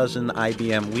half-dozen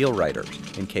IBM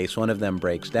wheelwriters in case one of them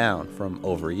breaks down from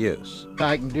overuse.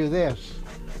 I can do this.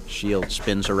 Shields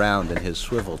spins around in his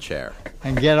swivel chair.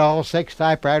 And get all 6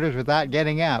 typewriters without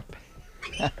getting up.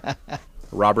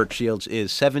 Robert Shields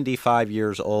is 75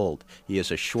 years old. He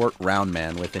is a short, round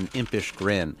man with an impish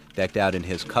grin, decked out in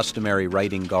his customary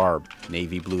writing garb,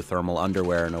 navy blue thermal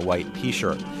underwear and a white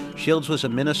T-shirt. Shields was a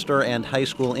minister and high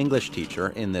school English teacher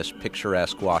in this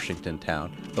picturesque Washington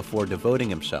town before devoting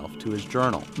himself to his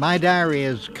journal. My diary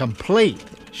is complete.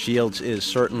 Shields is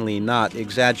certainly not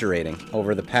exaggerating.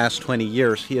 Over the past 20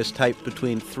 years, he has typed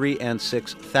between 3,000 and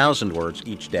 6,000 words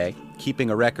each day, keeping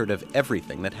a record of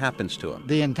everything that happens to him.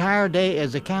 The entire day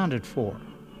is accounted for.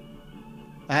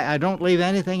 I don't leave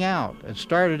anything out. It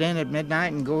started in at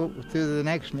midnight and go through the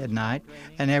next midnight,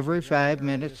 and every 5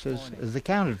 minutes is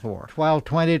accounted for.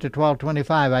 12:20 to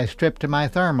 12:25, I strip to my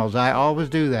thermals. I always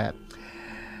do that.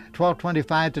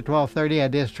 12:25 to 12:30, I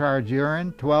discharge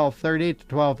urine. 12:30 to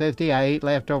 12:50, I eat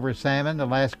leftover salmon,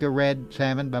 Alaska red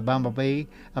salmon by Bumblebee,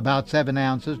 about 7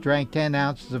 ounces. Drank 10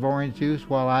 ounces of orange juice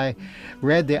while I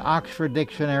read the Oxford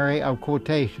Dictionary of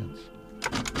Quotations.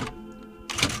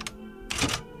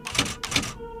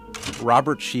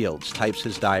 Robert Shields types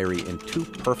his diary in 2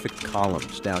 perfect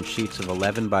columns down sheets of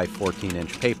 11 by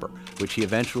 14-inch paper, which he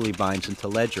eventually binds into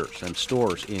ledgers and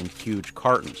stores in huge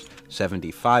cartons,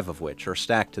 75 of which are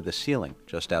stacked to the ceiling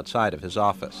just outside of his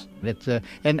office. It's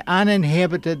an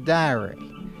uninhibited diary.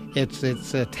 It's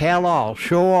a tell-all,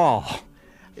 show-all.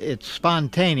 It's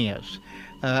spontaneous.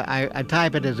 I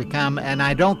type it as it comes, and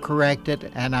I don't correct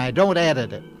it, and I don't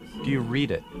edit it. Do you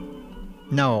read it?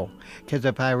 No, because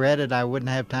if I read it, I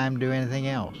wouldn't have time to do anything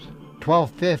else.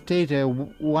 12:50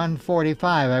 to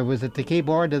 1:45, I was at the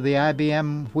keyboard of the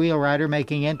IBM wheelwriter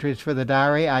making entries for the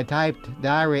diary. I typed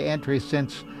diary entries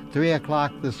since 3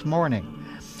 o'clock this morning.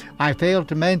 I failed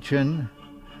to mention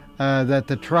that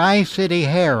the Tri-City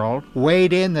Herald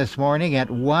weighed in this morning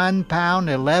at 1 pound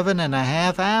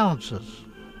 11.5 ounces.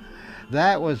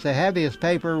 That was the heaviest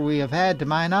paper we have had to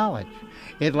my knowledge.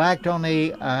 It lacked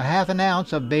only half an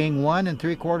ounce of being 1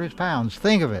 3/4 pounds.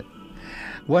 Think of it.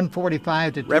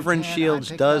 1:45 to 2:10. Reverend Shields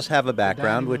does have a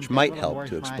background which might help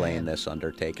to explain this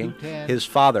undertaking. His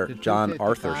father, John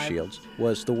Arthur Shields,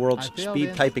 was the world's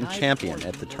speed typing champion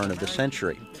at the turn of the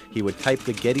century. He would type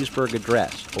the Gettysburg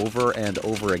Address over and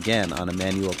over again on a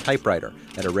manual typewriter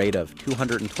at a rate of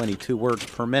 222 words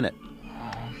per minute.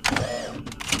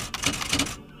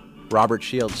 Robert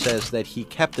Shields says that he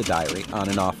kept a diary on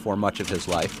and off for much of his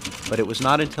life, but it was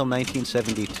not until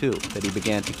 1972 that he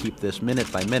began to keep this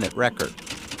minute-by-minute record.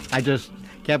 I just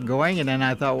kept going, and then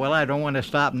I thought, well, I don't want to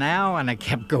stop now, and I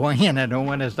kept going, and I don't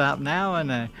want to stop now,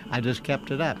 and I just kept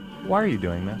it up. Why are you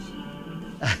doing this?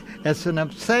 It's an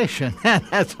obsession.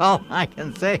 That's all I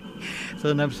can say. It's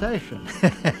an obsession.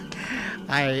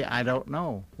 I don't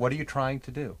know. What are you trying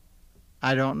to do?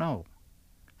 I don't know.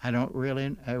 I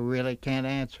really can't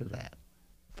answer that.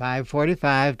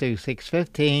 5:45 to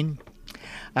 6:15.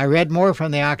 I read more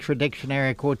from the Oxford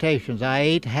Dictionary quotations. I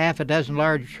ate half a dozen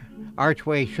large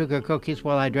Archway sugar cookies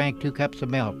while I drank 2 cups of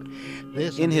milk.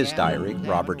 In his diary,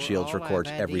 Robert Shields records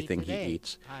everything he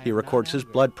eats. He records his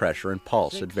blood pressure and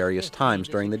pulse at various times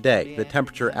during the day, the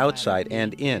temperature outside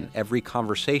and in, every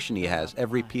conversation he has,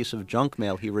 every piece of junk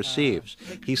mail he receives.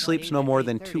 He sleeps no more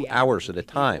than 2 hours at a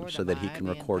time so that he can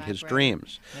record his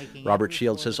dreams. Robert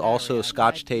Shields has also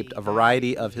scotch-taped a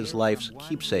variety of his life's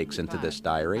keepsakes into this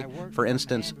diary, for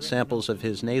instance, samples of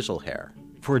his nasal hair.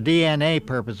 For DNA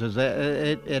purposes,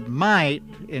 it might,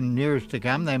 in years to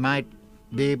come, they might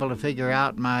be able to figure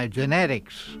out my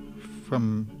genetics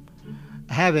from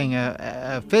having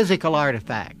a physical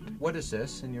artifact. What is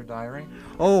this in your diary?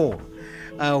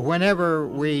 Whenever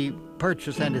we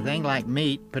purchase anything, like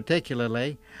meat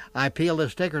particularly, I peel the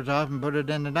stickers off and put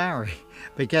it in the diary,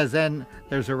 because then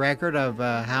there's a record of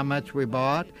how much we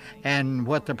bought and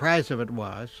what the price of it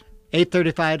was.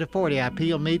 $8.35 to $40. I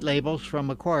peel meat labels from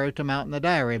a quarter to mount in the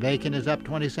diary. Bacon is up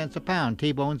 20 cents a pound.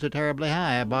 T-bones are terribly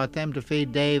high. I bought them to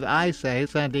feed Dave, I say,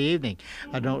 Sunday evening.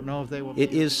 I don't know if they will.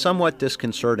 It is somewhat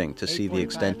disconcerting to see the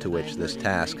extent to which this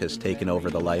task has taken over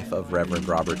the life of Reverend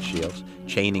Robert Shields,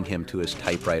 chaining him to his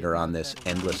typewriter on this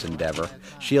endless endeavor.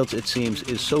 Shields, it seems,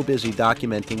 is so busy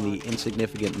documenting the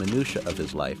insignificant minutiae of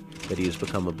his life that he has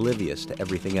become oblivious to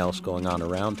everything else going on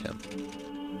around him.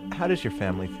 How does your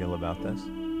family feel about this?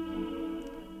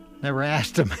 Never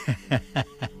asked him.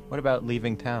 What about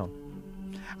leaving town?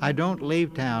 I don't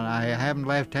leave town. I haven't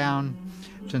left town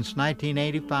since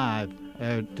 1985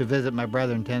 to visit my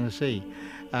brother in Tennessee.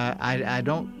 I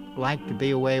don't like to be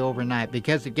away overnight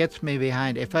because it gets me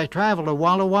behind. If I travel to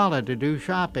Walla Walla to do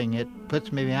shopping, it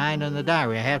puts me behind in the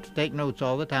diary. I have to take notes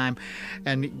all the time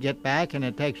and get back, and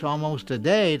it takes almost a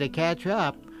day to catch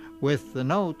up with the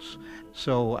notes.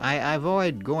 So I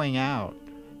avoid going out.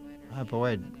 I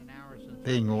avoid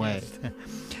being away.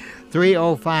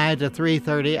 3:05 to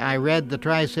 3:30, I read the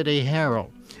Tri-City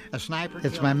Herald. A sniper.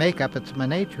 It's my makeup, it's my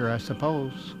nature, I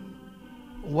suppose.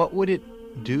 What would it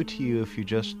do to you if you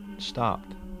just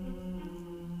stopped?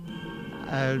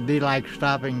 It'd be like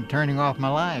turning off my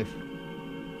life.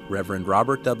 Reverend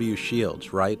Robert W.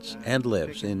 Shields writes and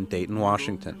lives in Dayton,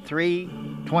 Washington.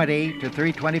 3:20 to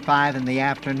 3:25 in the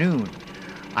afternoon.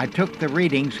 I took the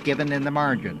readings given in the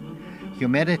margin.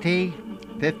 Humidity,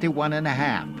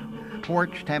 51.5.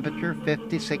 Porch temperature,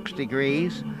 56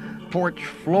 degrees. Porch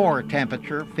floor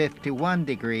temperature, 51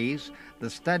 degrees. The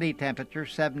study temperature,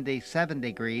 77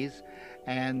 degrees.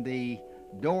 And the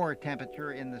door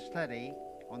temperature in the study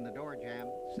on the door jamb.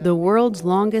 The World's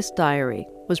Longest Diary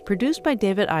was produced by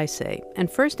David Isay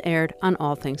and first aired on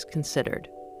All Things Considered.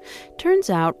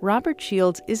 Turns out Robert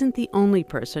Shields isn't the only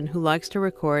person who likes to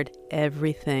record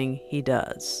everything he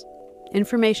does.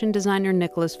 Information designer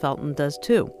Nicholas Felton does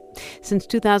too. Since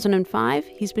 2005,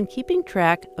 he's been keeping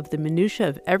track of the minutiae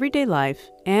of everyday life,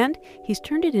 and he's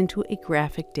turned it into a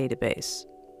graphic database.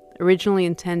 Originally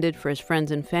intended for his friends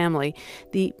and family,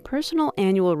 the personal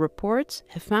annual reports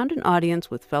have found an audience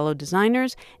with fellow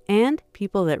designers and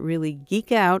people that really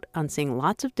geek out on seeing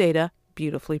lots of data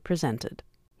beautifully presented.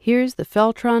 Here's the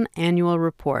Feltron Annual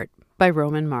Report by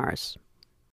Roman Mars.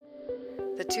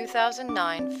 The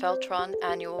 2009 Feltron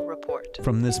Annual Report.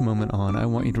 From this moment on, I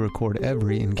want you to record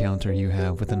every encounter you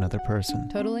have with another person.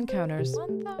 Total encounters.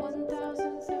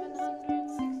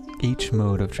 Each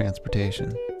mode of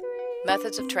transportation.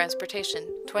 Methods of transportation,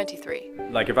 23.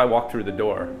 Like if I walk through the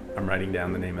door, I'm writing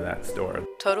down the name of that store.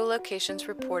 Total locations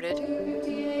reported,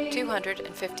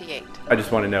 258. I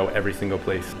just want to know every single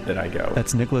place that I go.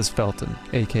 That's Nicholas Felton,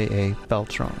 aka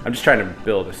Feltron. I'm just trying to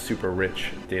build a super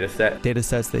rich data set. Data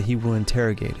sets that he will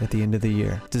interrogate at the end of the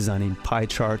year, designing pie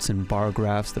charts and bar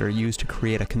graphs that are used to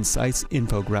create a concise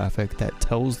infographic that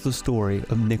tells the story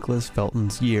of Nicholas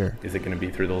Felton's year. Is it going to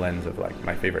be through the lens of like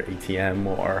my favorite ATM,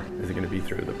 or is it going to be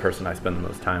through the person I spend the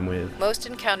most time with? Most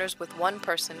encounters with one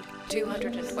person,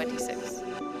 226.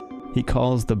 He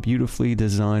calls the beautifully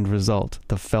designed result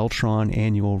the Feltron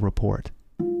Annual Report.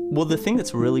 Well, the thing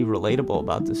that's really relatable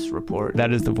about this report...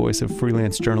 That is the voice of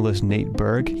freelance journalist Nate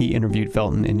Berg. He interviewed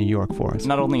Felton in New York for us.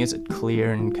 Not only is it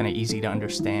clear and kind of easy to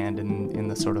understand in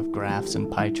the sort of graphs and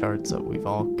pie charts that we've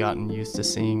all gotten used to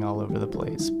seeing all over the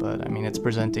place, but I mean, it's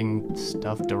presenting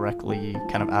stuff directly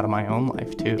kind of out of my own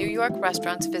life, too. New York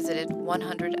restaurants visited,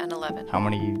 111. How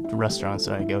many restaurants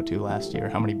did I go to last year?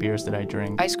 How many beers did I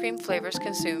drink? Ice cream flavors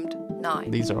consumed,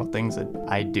 9. These are all things that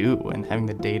I do, and having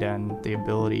the data and the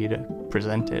ability to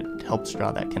present it helps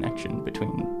draw that connection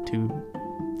between two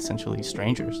essentially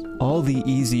strangers. All the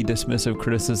easy dismissive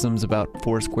criticisms about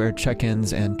Foursquare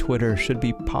check-ins and Twitter should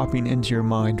be popping into your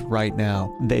mind right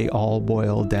now. They all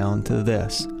boil down to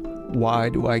this: why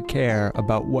do I care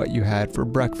about what you had for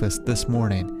breakfast this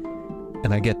morning?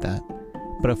 And I get that.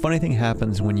 But a funny thing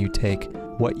happens when you take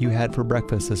what you had for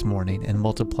breakfast this morning and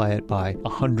multiply it by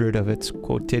 100 of its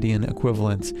quotidian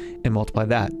equivalents and multiply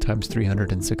that times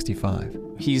 365.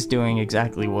 He's doing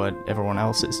exactly what everyone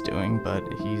else is doing, but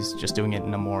he's just doing it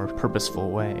in a more purposeful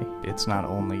way. It's not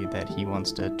only that he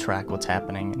wants to track what's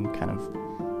happening and kind of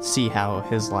see how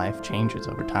his life changes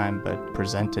over time, but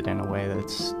present it in a way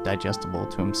that's digestible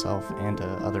to himself and to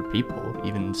other people,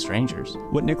 even strangers.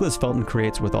 What Nicholas Felton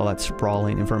creates with all that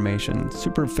sprawling information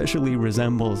superficially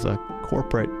resembles a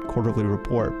corporate quarterly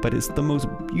report, but it's the most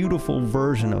beautiful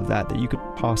version of that you could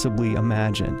possibly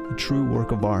imagine. A true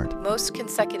work of art. Most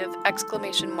consecutive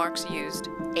exclamation marks used,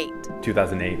 8.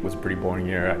 2008 was a pretty boring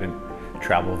year. I didn't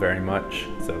travel very much,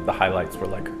 so the highlights were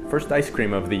like first ice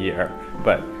cream of the year,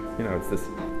 but you know, it's this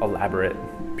elaborate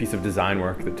piece of design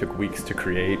work that took weeks to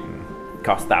create and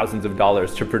cost thousands of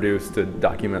dollars to produce, to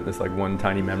document this like one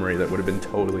tiny memory that would have been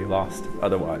totally lost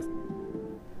otherwise.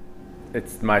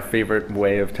 It's my favorite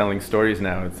way of telling stories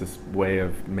now. It's this way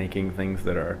of making things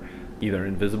that are either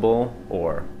invisible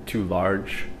or too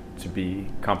large to be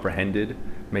comprehended,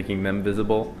 making them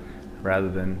visible, rather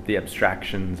than the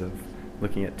abstractions of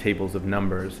looking at tables of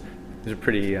numbers. These are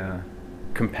pretty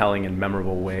compelling and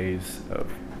memorable ways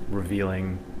of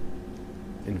revealing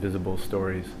invisible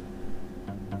stories.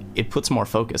 It puts more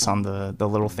focus on the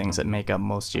little things that make up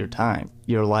most of your time.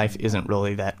 Your life isn't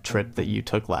really that trip that you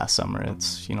took last summer.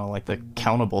 It's, you know, like the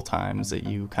countable times that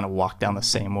you kind of walk down the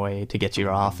same way to get to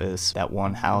your office, that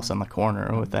one house on the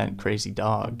corner with that crazy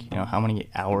dog. You know, how many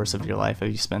hours of your life have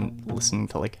you spent listening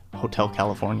to like Hotel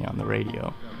California on the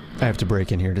radio? I have to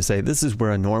break in here to say this is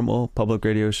where a normal public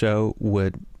radio show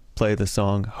would play the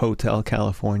song Hotel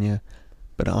California,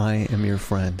 but I am your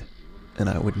friend, and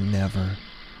I would never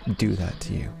do that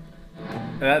to you.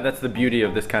 That's the beauty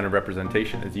of this kind of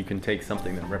representation, is you can take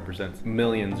something that represents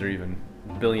millions or even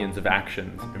billions of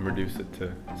actions and reduce it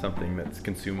to something that's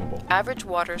consumable. Average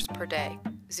waters per day,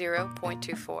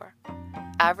 0.24.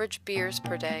 Average beers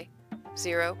per day,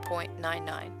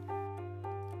 0.99.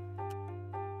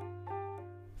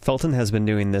 Felton has been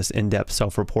doing this in-depth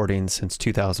self-reporting since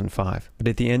 2005, but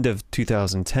at the end of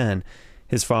 2010,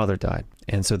 his father died,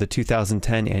 and so the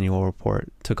 2010 annual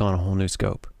report took on a whole new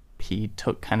scope. He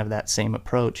took kind of that same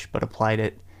approach, but applied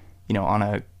it, you know, on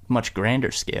a much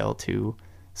grander scale to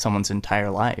someone's entire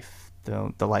life,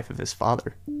 the life of his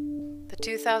father. The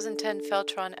 2010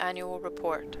 Feltron Annual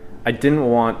Report. I didn't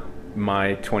want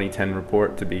my 2010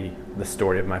 report to be the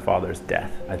story of my father's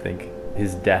death. I think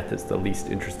his death is the least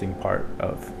interesting part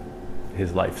of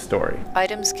his life story.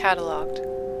 Items cataloged,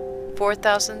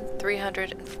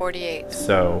 4,348.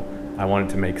 So I wanted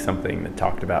to make something that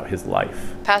talked about his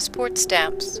life. Passport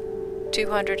stamps,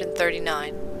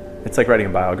 239. It's like writing a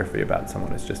biography about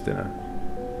someone. It's just in a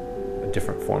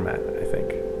different format, I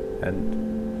think,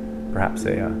 and perhaps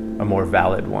a more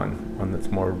valid one that's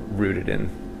more rooted in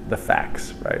the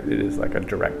facts, right? It is like a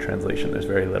direct translation. There's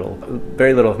very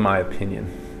little of my opinion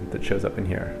that shows up in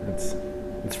here.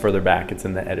 It's further back. It's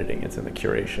in the editing. It's in the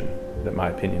curation that my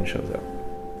opinion shows up.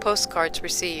 Postcards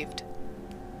received,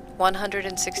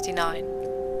 169.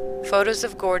 Photos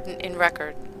of Gordon in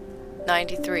record,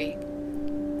 93.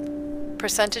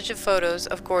 Percentage of photos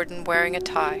of Gordon wearing a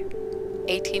tie,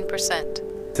 18%.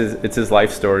 It's his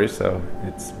life story, so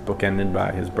it's bookended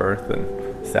by his birth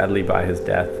and sadly by his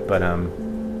death. But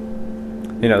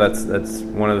you know, that's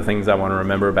one of the things I want to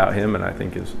remember about him, and I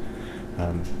think is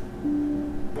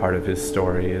part of his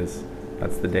story is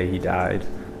that's the day he died,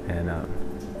 and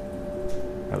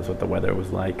that was what the weather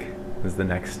was like. Is the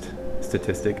next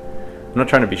statistic. I'm not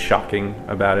trying to be shocking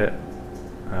about it,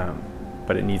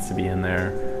 but it needs to be in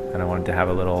there, and I wanted to have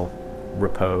a little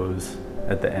repose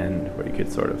at the end where you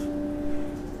could sort of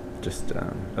just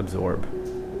absorb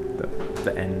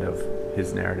the end of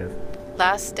his narrative.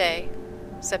 Last day,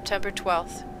 September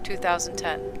 12th,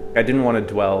 2010. I didn't want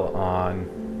to dwell on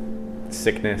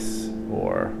sickness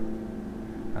or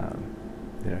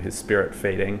his spirit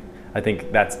fading. I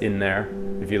think that's in there.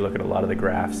 If you look at a lot of the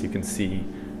graphs, you can see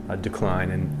a decline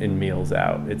in meals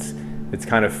out. It's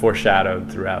kind of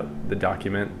foreshadowed throughout the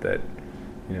document that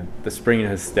the spring in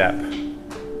his step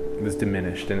was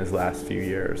diminished in his last few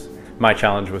years. My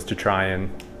challenge was to try and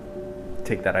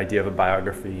take that idea of a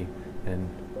biography and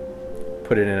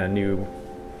put it in a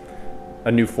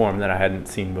new form that I hadn't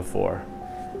seen before.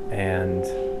 And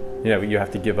you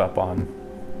have to give up on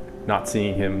not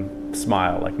seeing him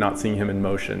smile, like not seeing him in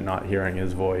motion, not hearing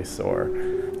his voice, or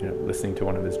listening to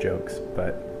one of his jokes.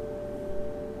 But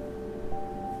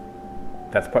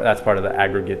that's part of the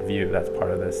aggregate view. That's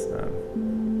part of this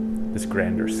this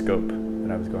grander scope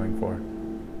that I was going for.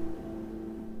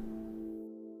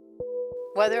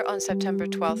 Weather on September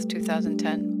 12,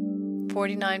 2010.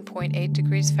 49.8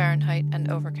 degrees Fahrenheit and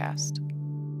overcast.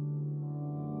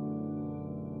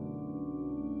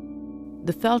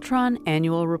 The Feltron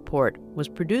Annual Report was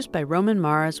produced by Roman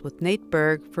Mars with Nate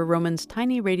Berg for Roman's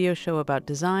tiny radio show about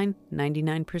design,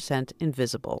 99%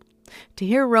 Invisible. To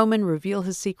hear Roman reveal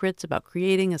his secrets about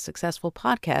creating a successful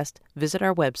podcast, visit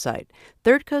our website,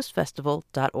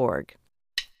 thirdcoastfestival.org.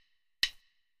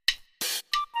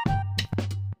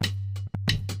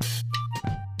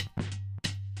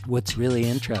 What's really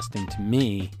interesting to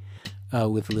me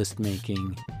with list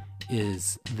making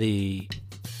is the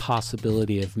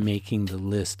possibility of making the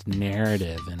list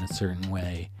narrative in a certain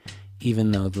way,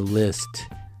 even though the list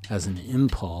as an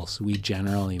impulse we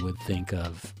generally would think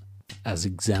of as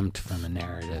exempt from a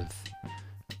narrative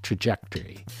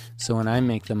trajectory. So when I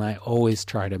make them, I always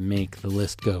try to make the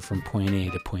list go from point A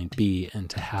to point B and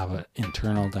to have an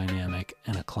internal dynamic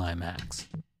and a climax.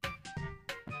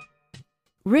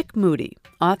 Rick Moody,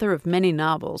 author of many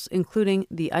novels, including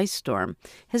The Ice Storm,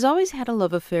 has always had a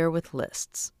love affair with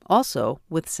lists, also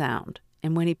with sound.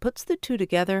 And when he puts the two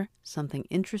together, something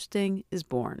interesting is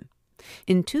born.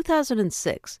 In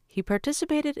 2006, he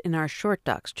participated in our Short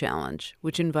Docs Challenge,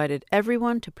 which invited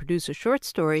everyone to produce a short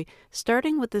story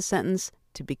starting with the sentence,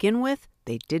 "To begin with,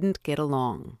 they didn't get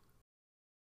along."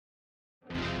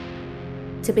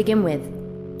 To begin with,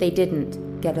 they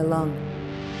didn't get along.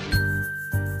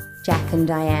 Jack and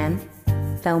Diane,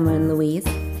 Thelma and Louise,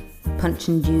 Punch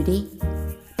and Judy,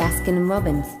 Baskin and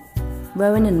Robbins,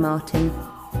 Rowan and Martin,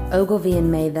 Ogilvy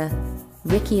and Mather,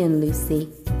 Ricky and Lucy,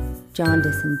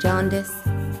 Jarndyce and Jarndyce,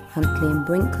 Huntley and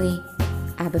Brinkley,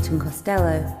 Abbott and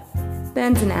Costello,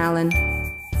 Burns and Allen,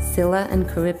 Scylla and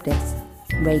Charybdis,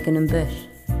 Reagan and Bush.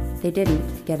 They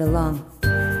didn't get along.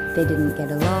 They didn't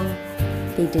get along.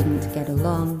 They didn't get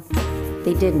along.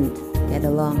 They didn't get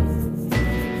along.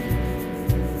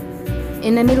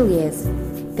 In their middle years,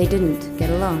 they didn't get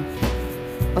along.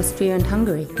 Austria and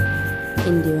Hungary,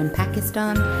 India and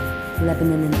Pakistan,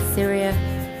 Lebanon and Syria,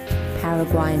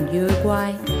 Paraguay and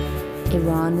Uruguay,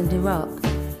 Iran and Iraq,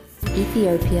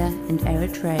 Ethiopia and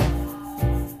Eritrea,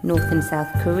 North and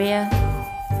South Korea,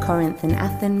 Corinth and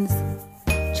Athens,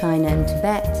 China and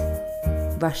Tibet,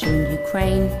 Russia and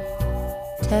Ukraine,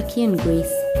 Turkey and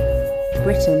Greece,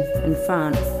 Britain and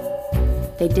France.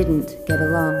 They didn't get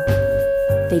along.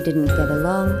 They didn't get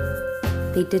along.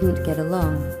 They didn't get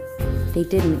along. They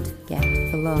didn't get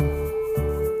along.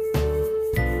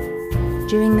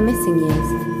 During the missing years,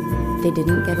 they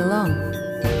didn't get along.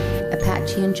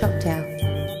 Apache and Choctaw,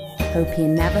 Hopi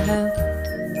and Navajo,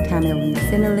 Tamil and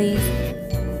Sinhalese,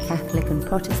 Catholic and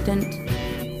Protestant,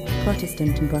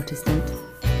 Protestant and Protestant,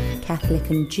 Catholic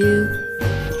and Jew,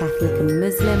 Catholic and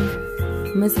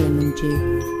Muslim, Muslim and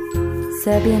Jew,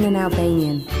 Serbian and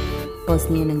Albanian,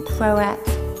 Bosnian and Croat,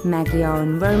 Magyar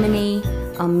and Romani,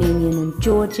 Armenian and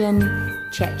Georgian,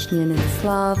 Chechnyan and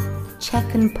Slav,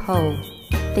 Czech and Pole.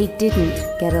 They didn't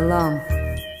get along.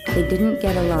 They didn't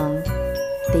get along.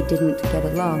 They didn't get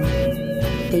along.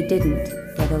 They didn't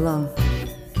get along.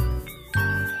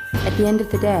 At the end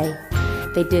of the day,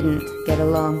 they didn't get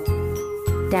along.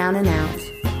 Down and out,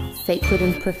 sacred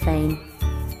and profane,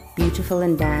 beautiful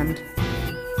and damned,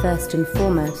 first and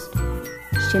foremost,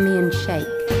 shimmy and shake,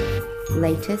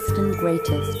 latest and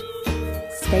greatest,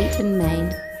 state and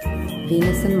main,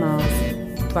 Venus and Mars,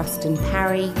 thrust and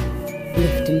parry,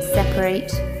 lift and separate,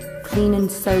 clean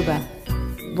and sober,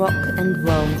 rock and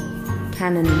roll,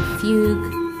 canon and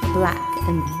fugue, black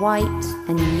and white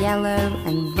and yellow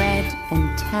and red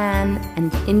and tan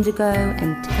and indigo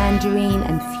and tangerine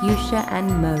and fuchsia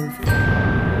and mauve.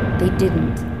 They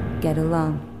didn't get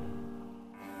along.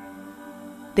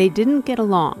 They Didn't Get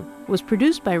Along was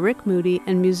produced by Rick Moody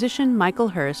and musician Michael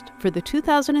Hurst for the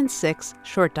 2006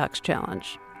 Short Docs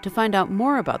Challenge. To find out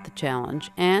more about the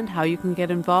challenge and how you can get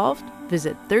involved,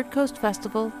 visit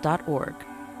thirdcoastfestival.org.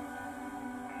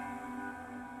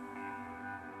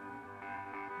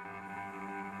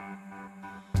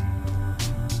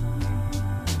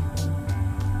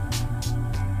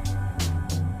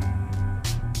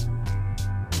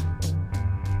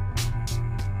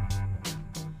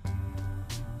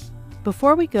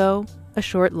 Before we go, a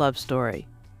short love story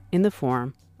in the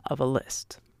form of a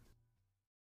list.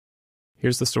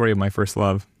 Here's the story of my first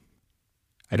love.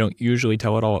 I don't usually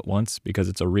tell it all at once because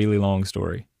it's a really long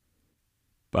story,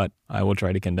 but I will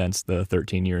try to condense the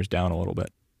 13 years down a little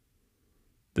bit.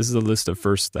 This is a list of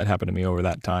firsts that happened to me over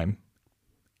that time,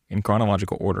 in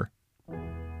chronological order.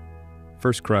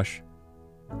 First crush,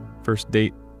 first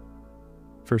date,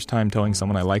 first time telling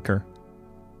someone I like her,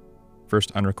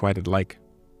 first unrequited like,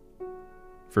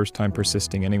 first time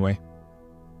persisting anyway,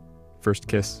 first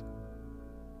kiss,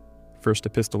 First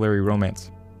epistolary romance.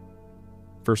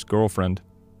 First girlfriend.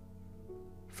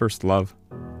 First love.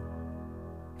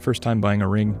 First time buying a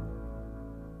ring.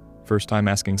 First time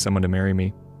asking someone to marry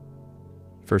me.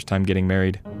 First time getting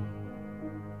married.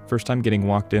 First time getting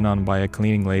walked in on by a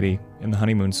cleaning lady in the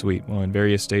honeymoon suite while in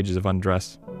various stages of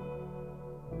undress.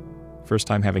 First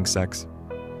time having sex.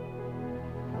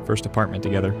 First apartment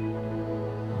together.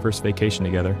 First vacation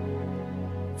together.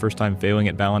 First time failing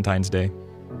at Valentine's Day.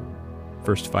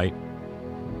 First fight.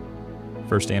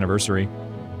 First anniversary.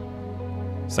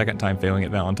 Second time failing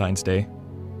at Valentine's Day.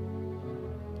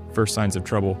 First signs of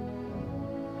trouble.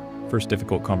 First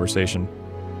difficult conversation.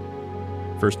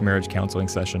 First marriage counseling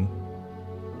session.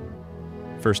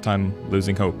 First time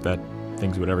losing hope that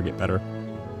things would ever get better.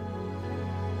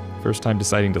 First time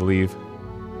deciding to leave.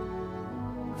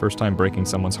 First time breaking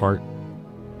someone's heart.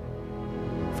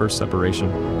 First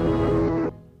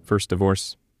separation. First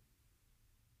divorce.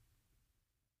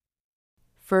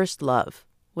 First Love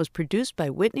was produced by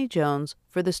Whitney Jones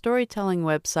for the storytelling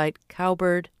website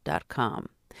cowbird.com.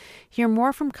 Hear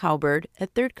more from Cowbird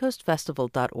at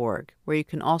thirdcoastfestival.org, where you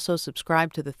can also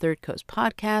subscribe to the Third Coast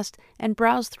podcast and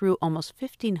browse through almost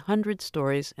 1,500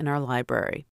 stories in our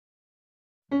library.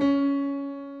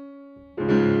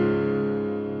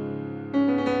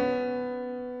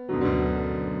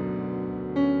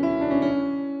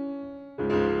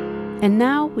 And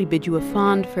now we bid you a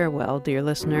fond farewell, dear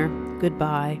listener.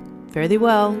 Goodbye. Fare thee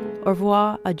well. Au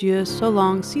revoir, adieu, so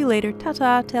long, see you later,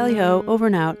 ta-ta, tally-ho, over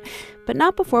and out. But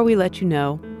not before we let you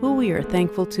know who we are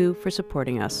thankful to for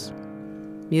supporting us.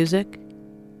 Music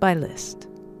by Liszt.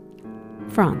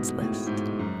 Franz Liszt.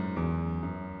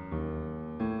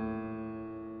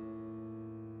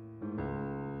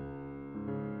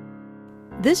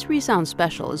 This ReSound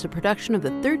special is a production of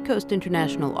the Third Coast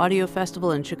International Audio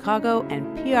Festival in Chicago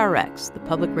and PRX, the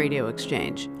Public Radio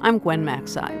Exchange. I'm Gwen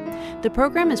Maxey. The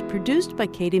program is produced by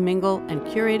Katie Mingle and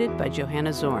curated by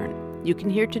Johanna Zorn. You can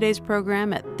hear today's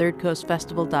program at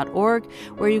thirdcoastfestival.org,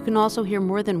 where you can also hear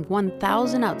more than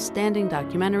 1,000 outstanding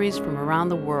documentaries from around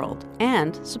the world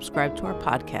and subscribe to our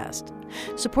podcast.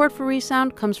 Support for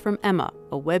ReSound comes from Emma,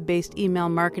 a web-based email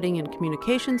marketing and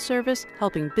communications service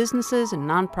helping businesses and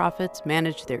nonprofits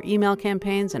manage their email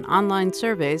campaigns and online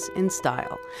surveys in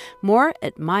style. More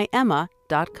at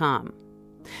myemma.com.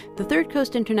 The Third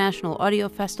Coast International Audio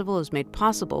Festival is made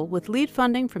possible with lead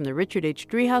funding from the Richard H.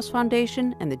 Driehaus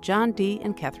Foundation and the John D.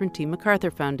 and Catherine T.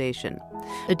 MacArthur Foundation.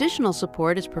 Additional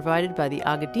support is provided by the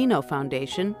Agudino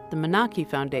Foundation, the Menaki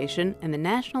Foundation, and the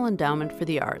National Endowment for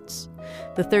the Arts.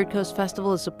 The Third Coast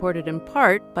Festival is supported in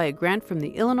part by a grant from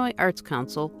the Illinois Arts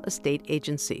Council, a state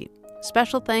agency.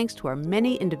 Special thanks to our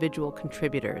many individual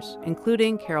contributors,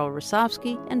 including Carol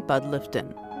Rosofsky and Bud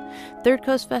Lifton. Third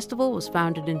Coast Festival was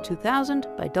founded in 2000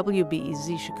 by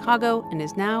WBEZ Chicago and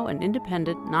is now an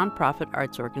independent nonprofit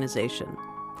arts organization.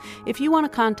 If you want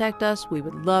to contact us, we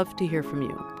would love to hear from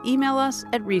you. Email us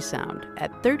at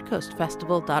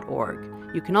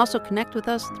resound@thirdcoastfestival.org. You can also connect with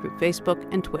us through Facebook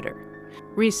and Twitter.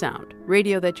 ReSound,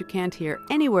 radio that you can't hear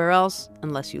anywhere else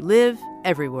unless you live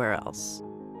everywhere else.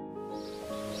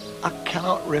 I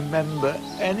cannot remember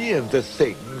any of the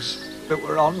things that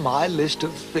were on my list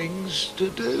of things to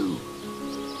do.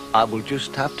 I will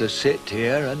just have to sit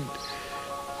here and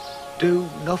do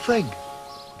nothing.